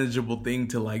manageable thing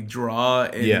to like draw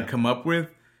and come up with.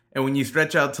 And when you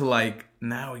stretch out to like,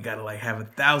 now we gotta like have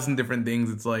 1,000 different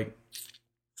things, it's like,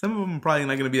 some of them are probably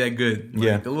not going to be that good.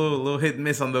 Like, a little hit and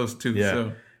miss on those too. Yeah.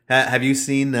 So. Have you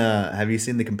seen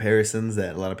the comparisons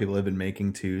that a lot of people have been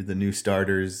making to the new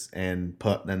starters and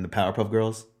the Powerpuff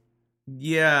Girls?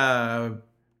 Yeah,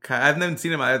 I've never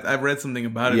seen them. I've read something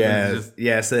about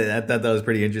it. So I thought that was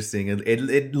pretty interesting.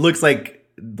 It looks like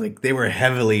they were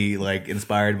heavily like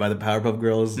inspired by the Powerpuff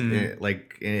Girls.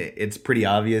 It's pretty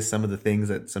obvious some of the things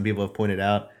that some people have pointed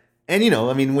out. And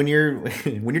I mean, when you're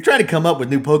trying to come up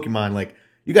with new Pokemon, like,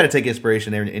 you got to take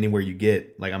inspiration anywhere you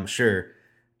get, like, I'm sure.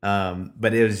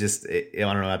 But it was just, I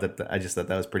don't know. I just thought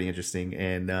that was pretty interesting.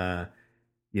 And,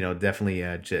 definitely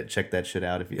check that shit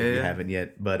out if you haven't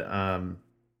yet. But,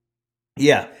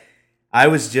 I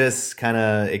was just kind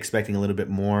of expecting a little bit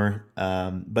more.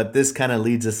 But this kind of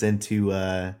leads us into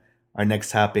our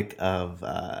next topic of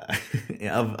a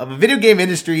video game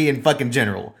industry in fucking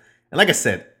general. And like I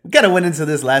said, we kind of went into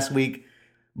this last week.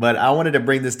 But I wanted to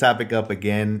bring this topic up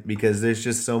again because there's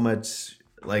just so much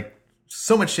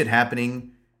shit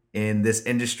happening in this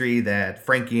industry that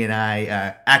Frankie and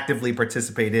I actively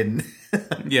participate in.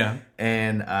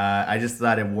 And I just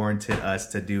thought it warranted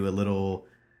us to do a little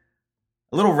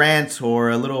rant or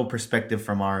a little perspective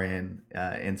from our end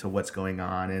into what's going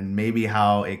on and maybe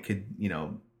how it could,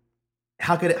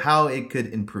 how it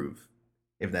could improve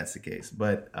if that's the case.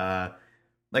 But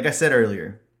like I said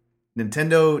earlier,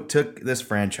 Nintendo took this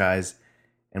franchise,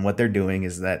 and what they're doing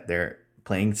is that they're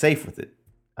playing safe with it.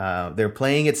 They're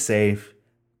playing it safe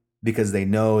because they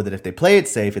know that if they play it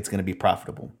safe, it's going to be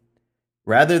profitable.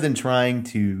 Rather than trying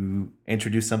to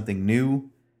introduce something new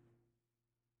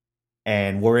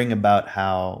and worrying about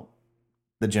how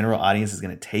the general audience is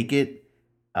going to take it,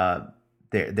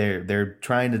 they're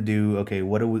trying to do, okay,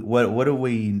 what do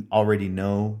we already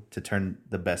know to turn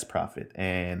the best profit?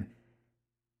 And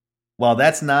while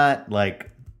that's not like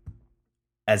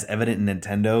as evident in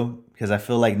Nintendo, because I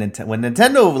feel like when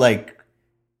Nintendo like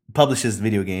publishes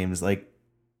video games, like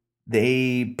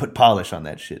they put polish on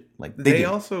that shit. Like they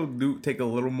also do take a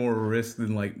little more risk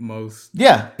than like most.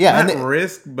 Yeah. Not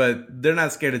risk, but they're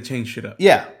not scared to change shit up.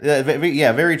 Yeah,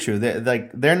 very true.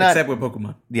 They're not, except with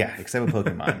Pokemon. Yeah, except with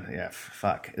Pokemon. Yeah,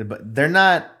 fuck. But they're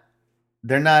not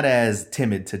as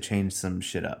timid to change some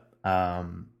shit up.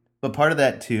 But part of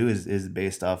that too is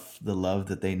based off the love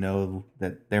that they know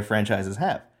that their franchises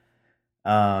have.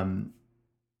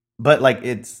 But like,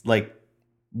 it's like,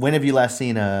 when have you last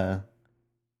seen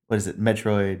what is it,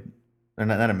 Metroid? Or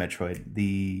not a Metroid,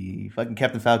 the fucking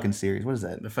Captain Falcon series. What is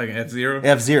that? The fucking F-Zero?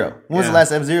 F-Zero. When was the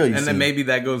last F-Zero you seen? And then maybe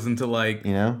that goes into like,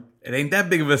 it ain't that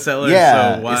big of a seller.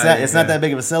 Yeah, so why, it's not that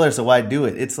big of a seller, so why do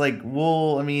it? It's like,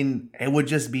 well, I mean, it would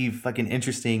just be fucking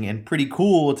interesting and pretty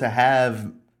cool to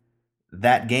have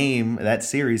that game, that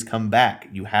series come back.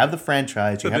 You have the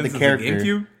franchise, you have the character.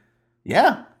 GameCube?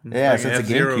 Yeah. Yeah, so it's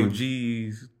a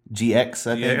GameCube. GX,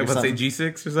 I think. Yeah, I was about to say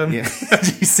G6 or something. Yeah,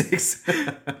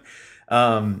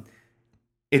 G6.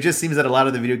 It just seems that a lot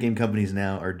of the video game companies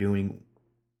now are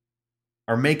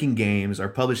making games, are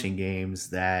publishing games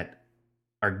that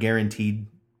are guaranteed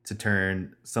to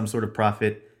turn some sort of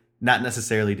profit, not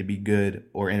necessarily to be good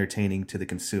or entertaining to the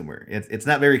consumer. It's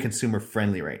not very consumer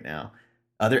friendly right now.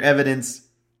 Other evidence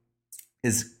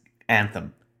is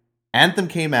Anthem. Anthem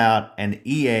came out and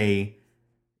EA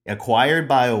acquired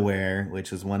BioWare,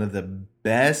 which is one of the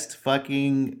best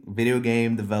fucking video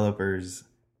game developers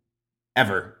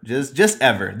ever. Just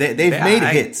ever. They've made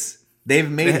hits. They've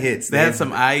made hits. They had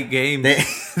some games.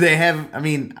 They have, I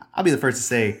mean, I'll be the first to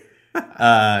say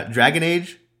Dragon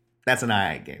Age That's an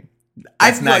alright game.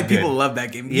 I feel like people love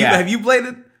that game. Yeah. Have you played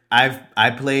it?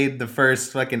 I played the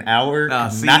first fucking hour.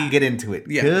 Could not get into it.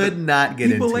 Yeah, could not get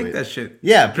into it. People like that shit.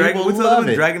 Yeah, people love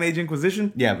it. Dragon Age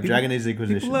Inquisition. Yeah, Dragon Age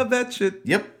Inquisition. People love that shit.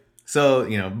 Yep.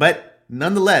 So but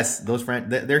nonetheless, those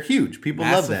they're huge. People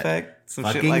love that. Mass Effect, some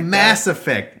fucking shit like Mass that.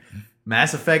 Effect.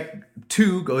 Mass Effect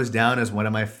 2 goes down as one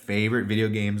of my favorite video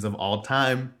games of all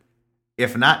time.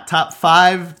 If not top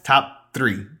 5, top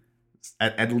 3.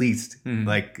 At least.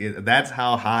 Like, that's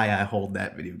how high I hold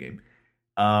that video game.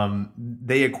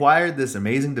 They acquired this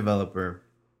amazing developer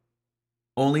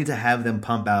only to have them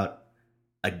pump out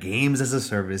a games as a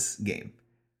service game.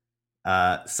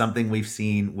 Something we've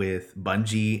seen with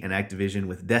Bungie and Activision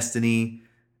with Destiny.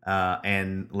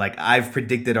 And like I've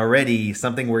predicted already,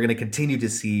 something we're going to continue to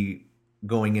see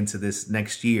going into this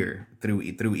next year through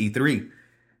E3.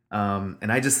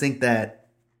 And I just think that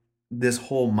this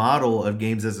whole model of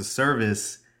games as a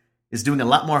service is doing a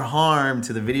lot more harm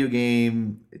to the video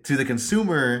game, to the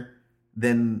consumer,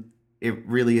 than it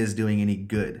really is doing any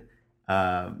good.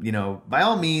 By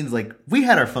all means, like, we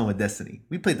had our fun with Destiny.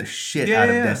 We played the shit out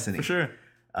of Destiny. For sure.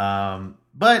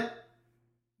 But,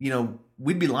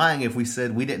 we'd be lying if we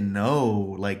said we didn't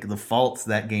know, like, the faults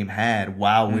that game had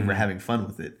while we were having fun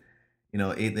with it.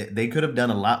 They could have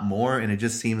done a lot more, and it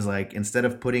just seems like instead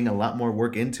of putting a lot more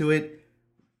work into it,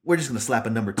 we're just going to slap a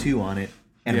number 2 on it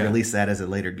and release that as a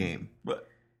later game. But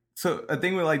so a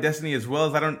thing with like Destiny as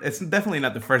well is it's definitely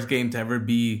not the first game to ever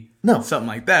be something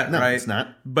like that, right? It's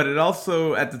not. But it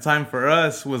also at the time for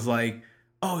us was like,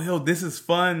 oh, yo, this is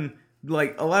fun.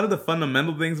 Like a lot of the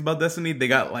fundamental things about Destiny, they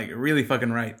got like really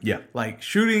fucking right. Yeah. Like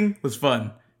shooting was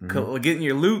fun. Getting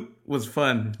your loot was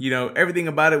fun. Everything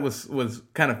about it was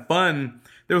kind of fun.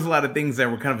 There was a lot of things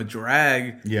that were kind of a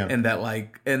drag, and that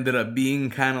like ended up being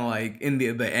kind of like in the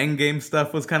end game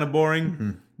stuff was kind of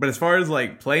boring. But as far as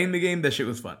like playing the game, that shit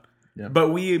was fun. Yeah. But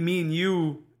me and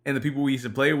you and the people we used to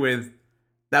play with,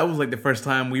 that was like the first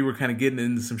time we were kind of getting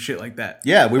into some shit like that.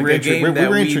 Yeah, we like were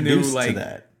introduced to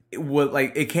that.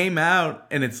 It came out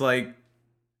and it's like,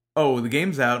 oh, the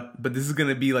game's out, but this is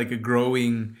gonna be like a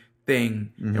growing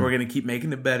thing, and we're gonna keep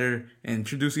making it better and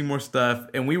introducing more stuff.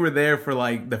 And we were there for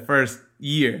like the first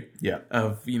year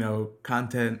of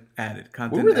content added.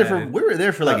 We were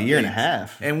there for like a year and a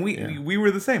half, and we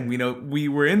were the same. We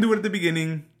were into it at the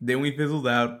beginning, then we fizzled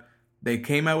out. They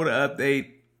came out with an update,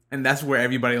 and that's where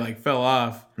everybody like fell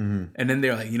off. And then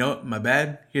they're like, my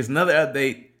bad. Here's another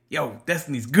update. Yo,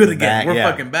 Destiny's good again. We're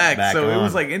fucking back. So it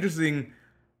was like interesting.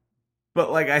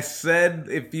 But like I said,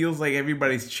 it feels like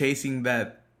everybody's chasing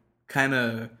that kind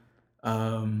of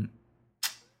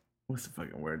what's the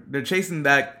fucking word? They're chasing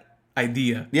that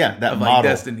idea. Yeah, that of model. Like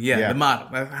Destiny. Yeah, the model.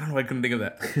 I don't know why I couldn't think of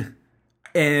that.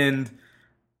 And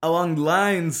along the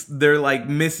lines, they're like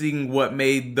missing what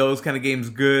made those kind of games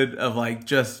good, of like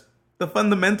just the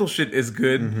fundamental shit is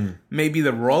good. Maybe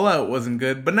the rollout wasn't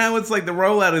good, but now it's like the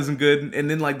rollout isn't good, and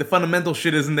then like the fundamental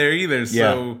shit isn't there either.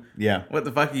 So what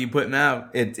the fuck are you putting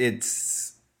out?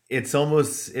 It's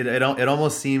almost it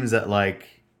almost seems that like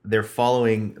they're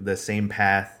following the same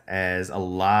path as a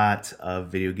lot of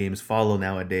video games follow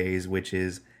nowadays, which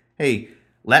is, hey,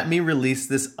 let me release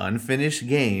this unfinished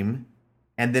game,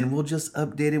 and then we'll just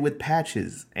update it with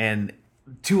patches. And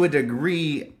to a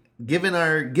degree, given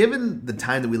the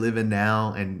time that we live in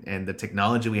now and the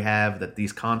technology we have that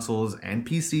these consoles and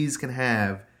PCs can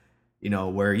have,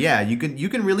 where you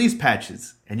can release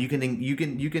patches and you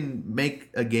can make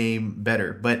a game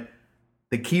better, but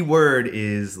the key word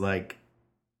is like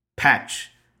patch.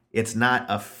 It's not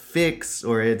a fix,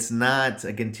 or it's not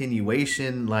a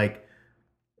continuation. Like,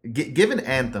 given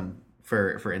Anthem,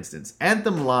 for instance,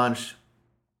 Anthem launched,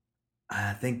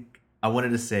 I think I wanted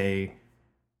to say,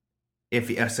 if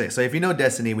you know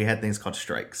Destiny, we had things called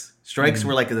strikes. Strikes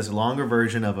were like this longer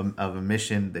version of a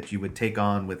mission that you would take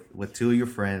on with 2 of your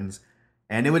friends,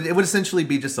 and it would essentially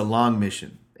be just a long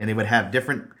mission, and it would have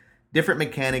different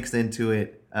mechanics into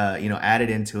it, added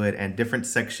into it, and different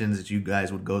sections that you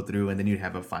guys would go through, and then you'd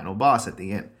have a final boss at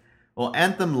the end. Well,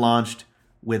 Anthem launched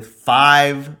with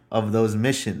 5 of those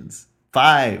missions.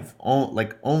 5,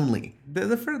 only.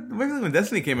 The first when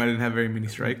Destiny came out, it didn't have very many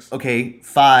strikes. Okay,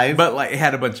 5, but like it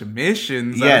had a bunch of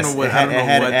missions. Yes, it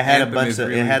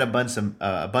had a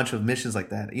bunch of missions like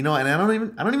that. And I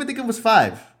don't even think it was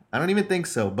 5. I don't even think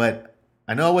so. But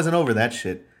I know I wasn't over that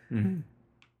shit.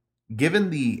 Given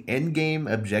the end game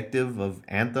objective of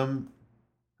Anthem,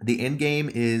 the end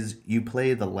game is you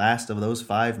play the last of those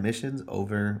 5 missions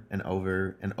over and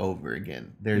over and over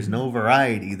again. There's no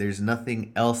variety. There's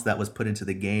nothing else that was put into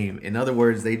the game. In other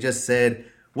words, they just said,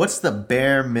 what's the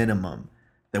bare minimum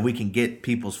that we can get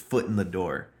people's foot in the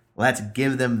door? Let's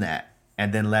give them that.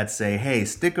 and then let's say, hey,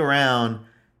 stick around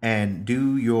and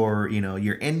do your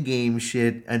end game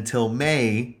shit until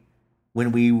May,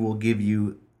 when we will give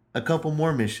you a couple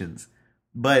more missions.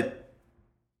 But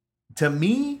to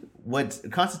me, what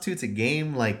constitutes a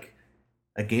game like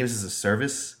a games as a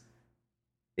service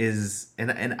is,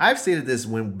 and I've stated this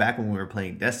back when we were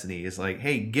playing Destiny, is like,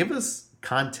 hey, give us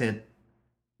content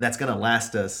that's gonna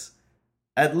last us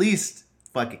at least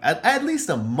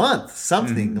a month,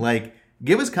 something. Like,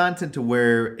 give us content to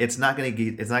where it's not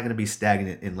gonna be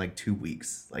stagnant in like 2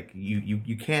 weeks. Like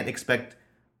you can't expect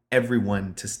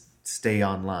everyone to stay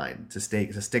online, to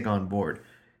stick on board.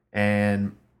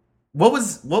 And what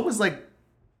was like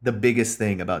the biggest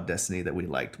thing about Destiny that we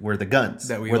liked were the guns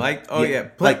that we liked. Oh yeah,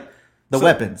 like the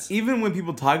weapons. Even when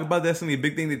people talk about Destiny, the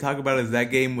big thing they talk about is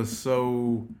that game was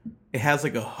so, it has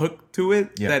like a hook to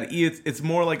it that it's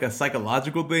more like a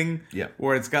psychological thing. Yeah,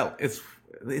 where it's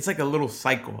like a little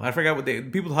cycle. I forgot what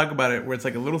people talk about it, where it's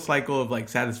like a little cycle of like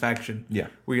satisfaction. Yeah,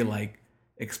 where you're like,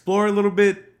 explore a little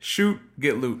bit, shoot,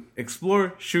 get loot.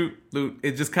 Explore, shoot, loot.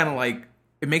 It just kind of like,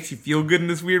 it makes you feel good in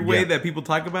this weird way that people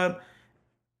talk about.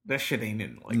 That shit ain't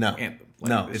in like Anthem. Like,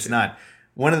 no, it's not.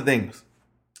 One of the things,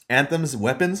 Anthem's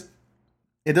weapons,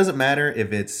 it doesn't matter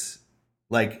if it's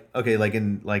like, okay, like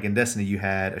in Destiny you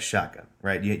had a shotgun,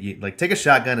 right? You like take a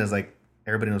shotgun as like,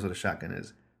 everybody knows what a shotgun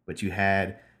is, but you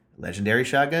had legendary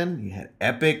shotgun, you had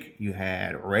epic, you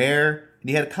had rare, and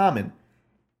you had common.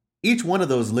 Each one of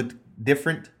those looked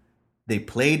different. They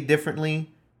played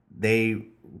differently. They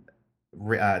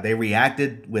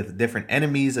reacted with different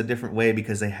enemies a different way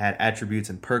because they had attributes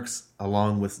and perks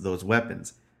along with those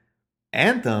weapons.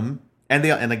 Anthem, and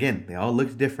again, they all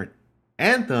looked different.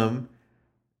 Anthem,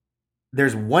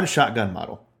 there's one shotgun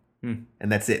model, and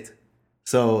that's it.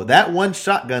 So that one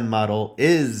shotgun model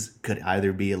could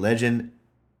either be a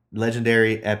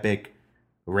legendary, epic,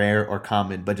 rare, or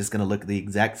common, but just going to look the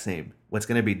exact same. What's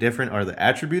going to be different are the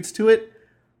attributes to it,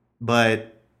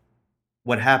 but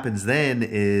what happens then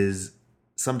is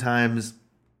sometimes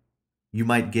you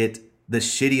might get the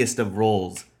shittiest of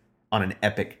rolls on an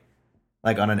epic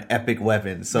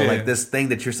weapon. So like this thing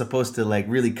that you're supposed to like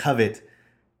really covet,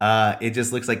 it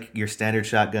just looks like your standard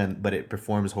shotgun, but it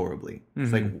performs horribly.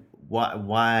 It's like,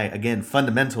 why again,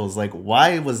 fundamentals, like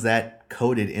why was that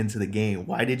coded into the game?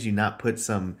 Why did you not put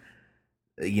some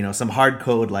hard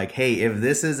code like, hey, if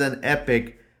this is an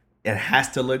epic, it has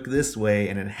to look this way,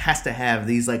 and it has to have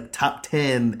these like top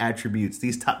 10 attributes,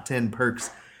 these top 10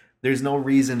 perks. There's no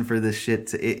reason for this shit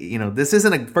to, this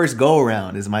isn't a first go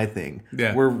around is my thing.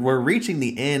 Yeah. We're reaching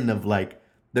the end of like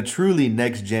the truly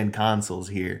next gen consoles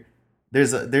here.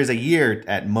 There's a year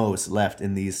at most left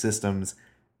in these systems,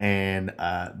 and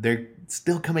they're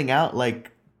still coming out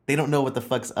like they don't know what the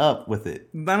fuck's up with it.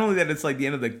 Not only that, it's like the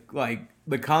end of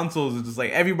the consoles. It's just like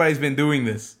everybody's been doing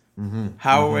this.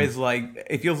 However, it's like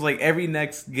it feels like every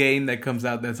next game that comes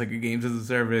out that's like a games as a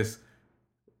service,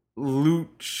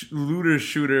 looter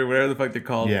shooter, whatever the fuck they're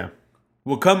called,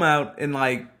 will come out and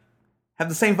like have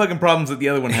the same fucking problems that the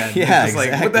other one had. Yeah, it's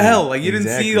exactly. Like, what the hell? Like, you didn't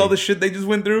see all the shit they just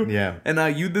went through? Yeah.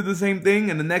 And you did the same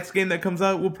thing, and the next game that comes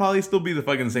out will probably still be the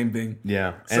fucking same thing.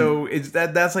 Yeah. So it's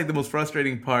that's like the most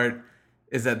frustrating part,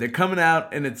 is that they're coming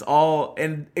out and it's all,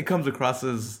 and it comes across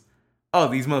as, oh,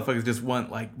 these motherfuckers just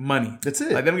want like money. That's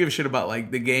it. Like, they don't give a shit about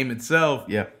like the game itself.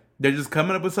 Yeah. They're just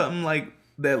coming up with something like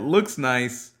that looks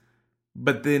nice,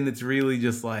 but then it's really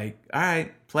just like, all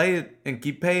right, play it and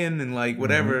keep paying and like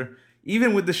whatever.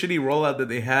 Even with the shitty rollout that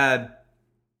they had,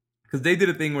 because they did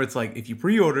a thing where it's like, if you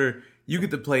pre-order, you get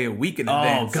to play a week in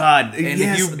advance. Oh God, and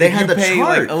yes, they had the pay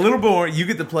chart. Like a little more, you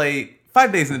get to play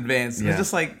 5 days in advance. Yeah. It's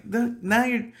just like, now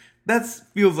that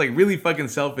feels like really fucking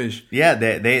selfish. Yeah,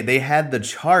 they had the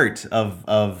chart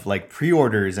of like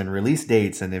pre-orders and release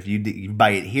dates, and if you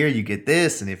buy it here, you get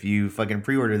this, and if you fucking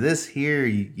pre-order this here,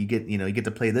 you get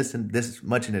to play this and this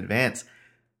much in advance.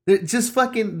 Just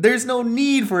fucking, there's no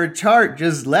need for a chart.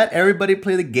 Just let everybody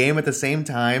play the game at the same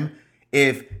time.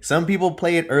 If some people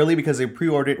play it early because they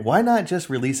pre-ordered it, why not just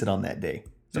release it on that day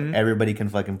so everybody can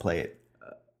fucking play it?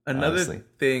 Another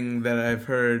thing that I've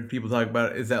heard people talk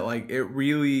about is that like it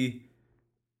really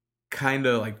kind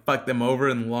of like fucked them over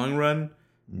in the long run,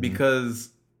 because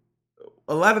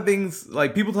a lot of things,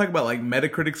 like people talk about like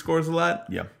Metacritic scores a lot.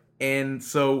 Yeah. And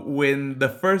so when the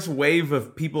first wave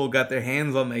of people got their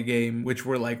hands on that game, which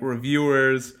were like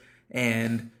reviewers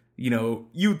and,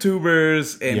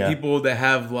 YouTubers and people that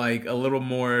have like a little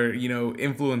more,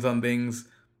 influence on things,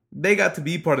 they got to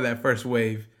be part of that first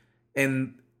wave.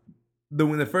 And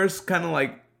when the first kind of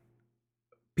like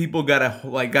people got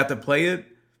to play it,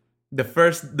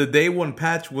 the day one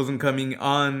patch wasn't coming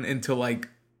on until like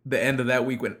the end of that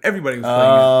week when everybody was playing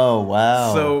Oh,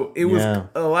 wow. So it was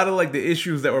a lot of like the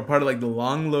issues that were part of like the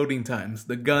long loading times,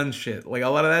 the gun shit, like a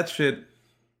lot of that shit.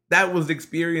 That was the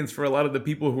experience for a lot of the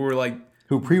people who were like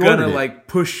who pre-ordered gonna like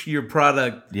push your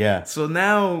product. Yeah. So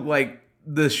now like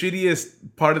the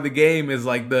shittiest part of the game is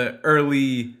like the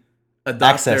early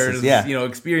adopters,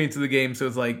 experience of the game. So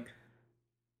it's like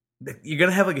you're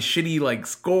gonna have like a shitty like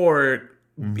score,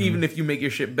 even if you make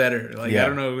your shit better. Like I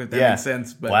don't know if that makes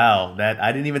sense. But wow, that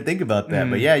I didn't even think about that.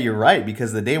 But yeah, you're right,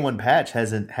 because the day one patch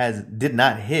did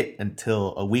not hit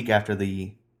until a week after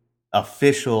the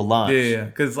official launch. Yeah,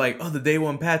 because like the day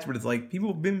one patch, but it's like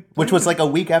people have been which was like a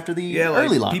week after the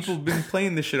early launch. People have been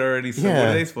playing this shit already. So what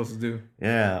are they supposed to do?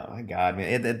 Yeah, my God,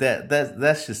 man,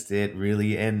 that's just it,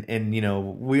 really. And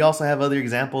we also have other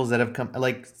examples that have come,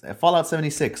 like Fallout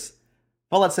 76.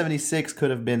 Fallout 76 could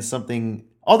have been something.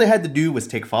 All they had to do was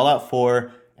take Fallout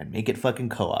 4 and make it fucking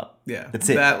co-op. Yeah, that's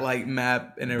it. That like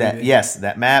map and everything.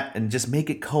 That map, and just make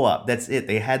it co-op. That's it.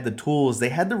 They had the tools, they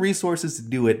had the resources to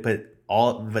do it, but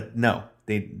no,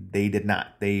 they did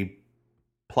not. They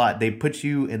put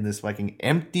you in this fucking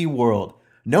empty world.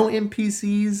 No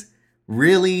NPCs,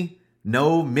 really.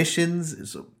 No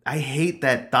missions. So I hate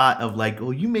that thought of like,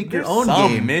 well, you make your own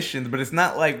some game. missions, but it's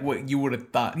not like what you would have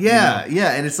thought. Yeah,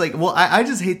 and it's like, well, I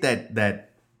just hate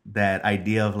that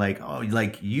idea of like, oh,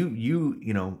 like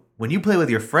you when you play with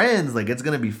your friends, like it's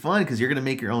gonna be fun because you're gonna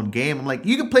make your own game. I'm like,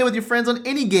 you can play with your friends on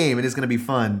any game and it's gonna be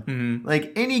fun. Mm-hmm.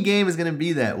 Like any game is gonna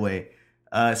be that way.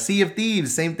 Sea of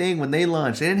Thieves, same thing. When they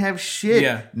launched, they didn't have shit.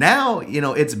 Yeah. Now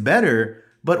it's better.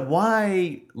 But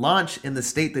why launch in the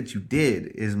state that you did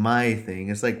is my thing.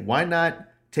 It's like, why not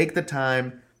take the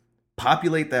time,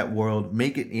 populate that world,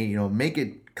 make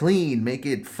it clean, make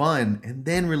it fun, and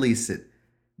then release it.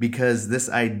 Because this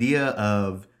idea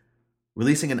of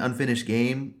releasing an unfinished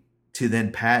game to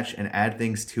then patch and add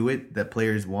things to it that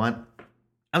players want,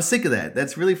 I'm sick of that.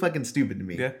 That's really fucking stupid to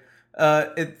me. Yeah.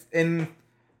 It's in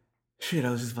shit. I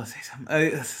was just about to say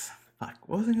something. Fuck.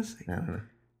 What was I gonna say? I don't know.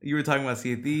 You were talking about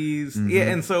Sea of Thieves. Yeah,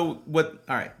 and so what...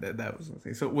 All right, that was going to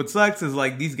say. So what sucks is,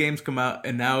 like, these games come out,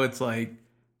 and now it's like,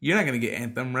 you're not going to get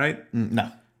Anthem, right?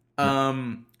 No.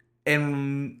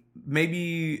 And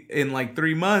maybe in, like,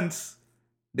 3 months,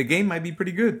 the game might be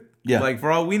pretty good. Yeah. Like, for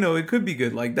all we know, it could be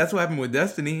good. Like, that's what happened with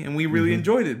Destiny, and we really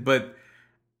enjoyed it. But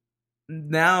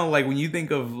now, like, when you think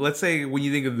of... Let's say when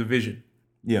you think of Division.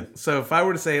 Yeah. So if I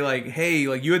were to say, like, hey,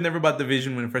 like, you had never bought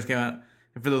Division when it first came out.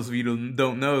 And for those of you who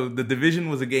don't know, The Division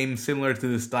was a game similar to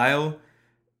this style.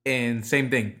 And same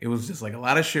thing. It was just like a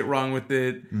lot of shit wrong with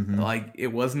it. Like it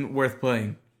wasn't worth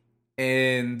playing.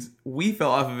 And we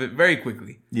fell off of it very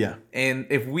quickly. Yeah. And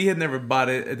if we had never bought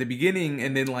it at the beginning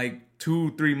and then like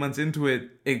 2-3 months into it,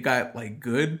 it got like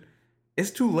good.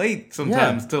 It's too late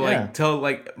sometimes to like tell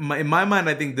like in my mind,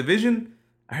 I think Division,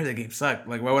 I heard that game sucked.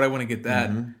 Like why would I want to get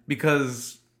that?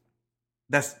 Because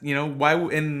that's, why,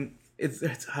 and it's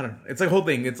I don't know. It's like a whole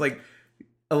thing. It's like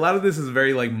a lot of this is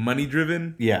very like money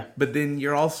driven. Yeah. But then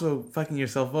you're also fucking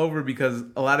yourself over because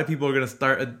a lot of people are going to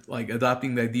start like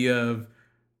adopting the idea of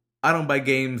I don't buy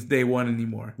games day one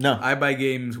anymore. No. I buy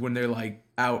games when they're like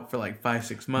out for like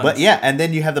 5-6 months. But yeah, and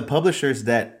then you have the publishers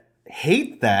that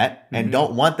hate that and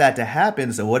don't want that to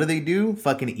happen. So what do?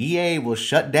 Fucking EA will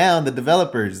shut down the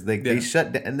developers. They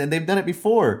shut down, and then they've done it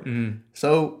before.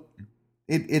 So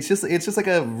it's just like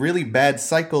a really bad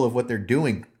cycle of what they're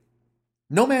doing.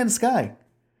 No Man's Sky.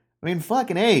 I mean,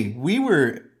 fucking A, we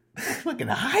were fucking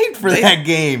hyped for that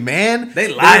game, man.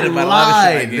 They lied about a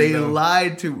lot of shit. They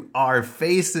lied to our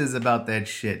faces about that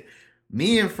shit.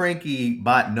 Me and Frankie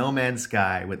bought No Man's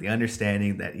Sky with the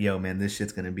understanding that, yo, man, this shit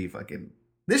was going to be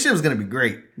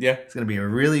great. Yeah. It's going to be a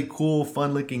really cool,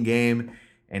 fun-looking game.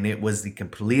 And it was the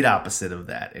complete opposite of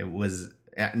that. It was,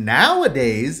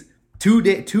 nowadays,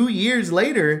 2 years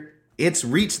later, it's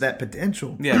reached that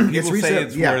potential. Yeah, people say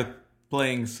it's worth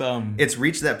playing some. It's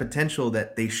reached that potential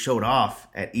that they showed off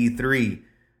at E3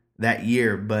 that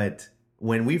year. But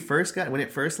when it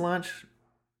first launched,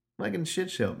 fucking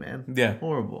shit show, man. Yeah.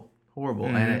 Horrible.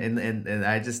 And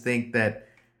I just think that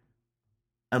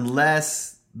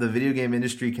unless the video game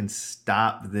industry can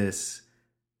stop this,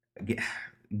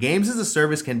 games as a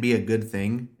service can be a good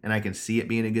thing, and I can see it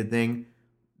being a good thing,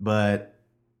 but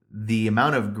the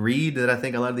amount of greed that I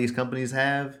think a lot of these companies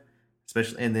have,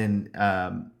 especially, and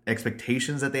then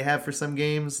expectations that they have for some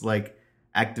games, like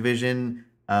Activision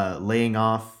laying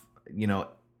off,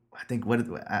 I think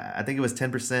it was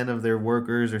 10% of their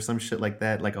workers or some shit like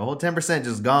that. Like a whole 10%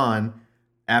 just gone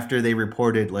after they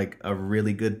reported like a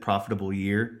really good profitable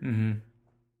year.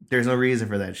 There's no reason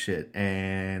for that shit,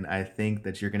 and I think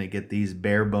that you're gonna get these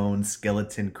bare bones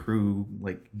skeleton crew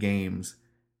like games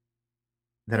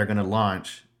that are going to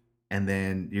launch, and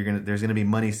then there's going to be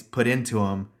money put into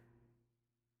them,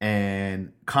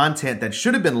 and content that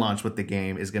should have been launched with the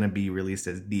game is going to be released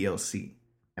as DLC.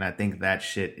 And I think that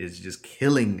shit is just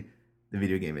killing the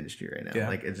video game industry right now. Yeah.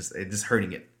 Like it's just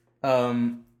hurting it.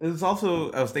 It's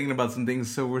also, I was thinking about some things.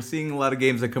 So we're seeing a lot of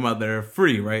games that come out that are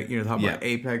free, right? You're talking about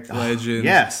Apex Legends.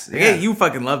 Yes. Like, hey, you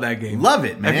fucking love that game. Love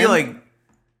it, man. I feel like,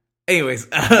 anyways,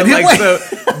 so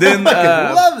then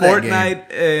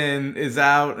Fortnite is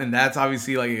out, and that's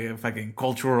obviously like a fucking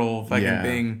cultural fucking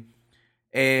thing.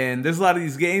 And there's a lot of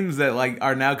these games that like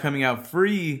are now coming out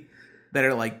free that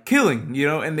are like killing, you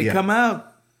know, and they come out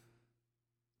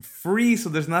free, so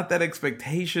there's not that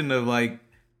expectation of like,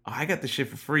 oh, I got the shit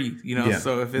for free, you know.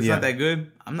 So if it's not that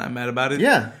good, I'm not mad about it.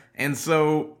 Yeah. And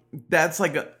so that's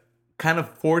like a kind of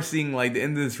forcing like the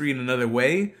industry in another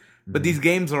way. But these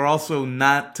games are also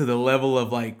not to the level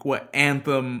of like what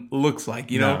Anthem looks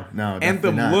like, you know. No,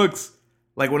 Anthem not. looks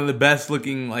like one of the best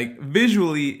looking, like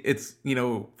visually, it's, you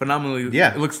know, phenomenally.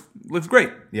 Yeah. It looks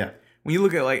great. Yeah. When you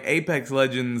look at like Apex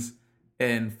Legends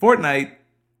and Fortnite,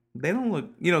 they don't look,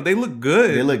 you know, they look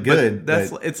good. They look good.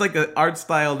 It's like an art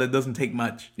style that doesn't take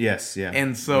much. Yes, yeah.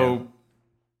 And so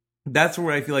that's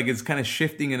where I feel like it's kind of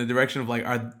shifting in the direction of like,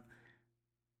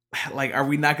 are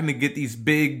we not going to get these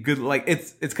big, good, like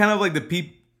it's kind of like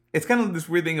it's kind of this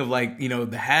weird thing of like, you know,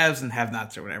 the haves and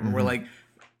have-nots or whatever, where like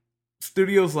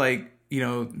studios like, you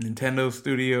know, Nintendo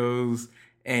Studios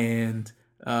and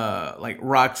like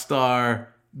Rockstar,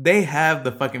 they have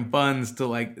the fucking funds to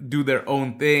like do their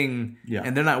own thing,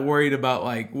 and they're not worried about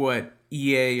like what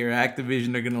EA or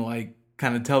Activision are gonna like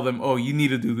kind of tell them, oh, you need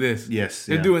to do this. Yes,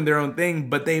 they're doing their own thing,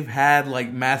 but they've had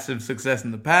like massive success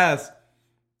in the past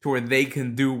to where they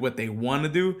can do what they want to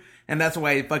do, and that's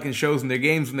why it fucking shows in their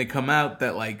games when they come out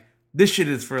that like this shit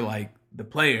is for like the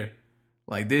player,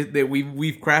 like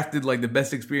we've crafted like the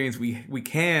best experience we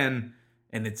can,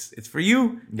 and it's for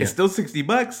you. It's still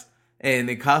 $60.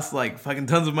 And it costs like fucking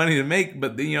tons of money to make,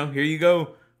 but then, you know, here you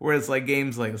go. Whereas like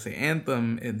games like, let's say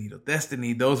Anthem and, you know,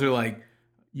 Destiny, those are like,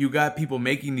 you got people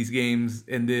making these games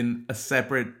and then a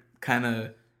separate kind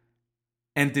of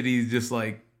entity just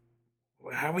like,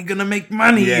 how are we gonna make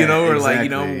money? You know, or like, you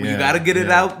know, you gotta get it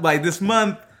out by this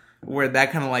month. Where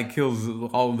that kind of like kills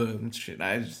all the shit.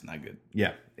 It's just not good.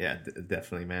 Yeah,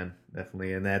 definitely, man,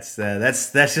 definitely, and that's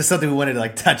just something we wanted to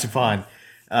like touch upon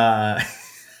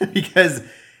because.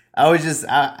 I was just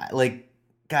like,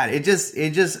 God,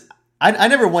 I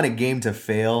never want a game to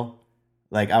fail.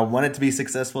 Like, I want it to be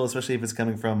successful, especially if it's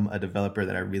coming from a developer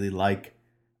that I really like.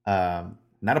 Not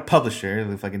a publisher.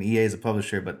 If like an EA is a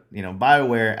publisher, but, you know,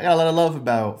 BioWare, I got a lot of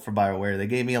love for BioWare. They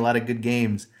gave me a lot of good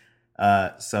games.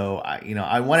 So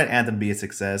I wanted Anthem to be a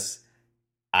success.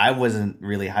 I wasn't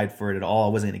really hyped for it at all. I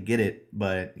wasn't going to get it,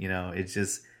 but, you know, it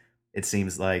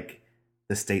seems like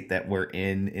the state that we're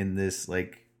in this,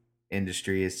 like,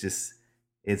 industry is just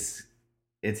it's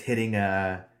hitting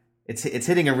a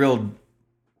real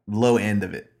low end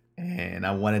of it, and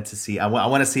I want to see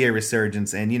a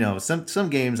resurgence. And you know, some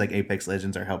games like Apex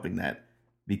Legends are helping that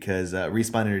because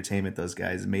Respawn Entertainment, those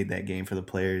guys made that game for the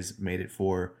players, made it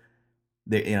for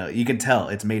you know, you can tell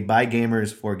it's made by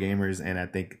gamers for gamers, and I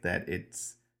think that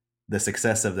it's the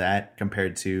success of that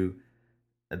compared to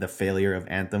the failure of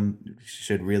Anthem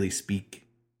should really speak,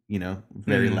 you know,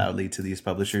 very loudly to these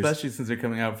publishers, especially since they're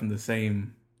coming out from the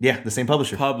same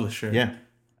publisher. Yeah,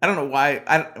 I don't know why.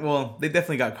 Well, they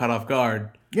definitely got caught off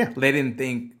guard. Yeah, they didn't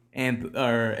think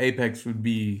or Apex would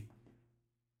be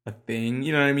a thing.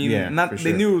 You know what I mean? Yeah,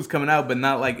 they knew it was coming out, but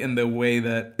not like in the way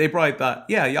that they probably thought.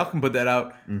 Yeah, y'all can put that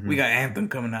out. We got Anthem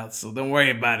coming out, so don't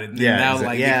worry about it. And now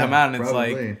they come out and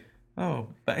probably. It's like, oh,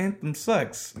 but Anthem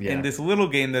sucks, and this little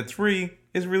game that's free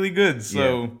is really good.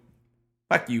 So.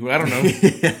 Fuck you, I don't know.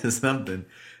 Something.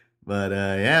 But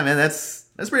yeah, man, that's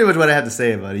pretty much what I have to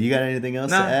say about it. You got anything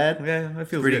else to add? Yeah, it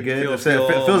feels pretty good.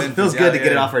 Feels good to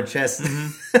get it off our chest.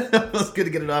 Feels good to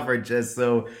get it off our chest.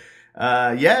 So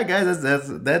yeah, guys,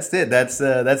 that's it. That's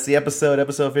the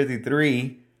episode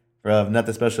 53 of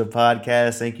Nothing Special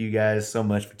Podcast. Thank you guys so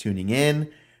much for tuning in.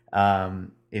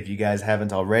 If you guys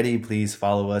haven't already, please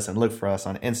follow us and look for us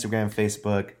on Instagram,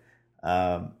 Facebook,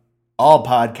 all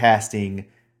podcasting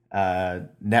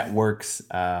networks,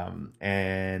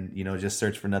 and you know, just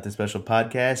search for Nothing Special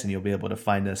Podcast and you'll be able to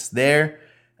find us there.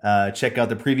 Check out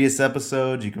the previous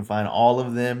episodes. You can find all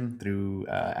of them through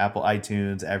Apple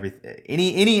iTunes,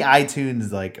 any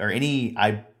iTunes like or any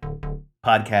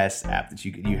podcast app that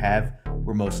you have.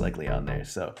 We're most likely on there.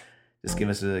 So just give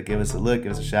us a look,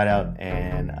 give us a shout out,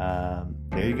 and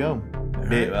there you go.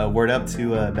 Word up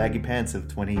to Baggy Pants of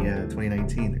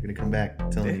 2019. They're going to come back.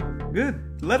 I'm telling you.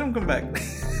 Good. Let them come back.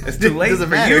 It's too late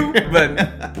for you, but...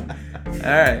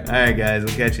 All right. All right, guys.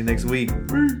 We'll catch you next week.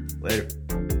 Later.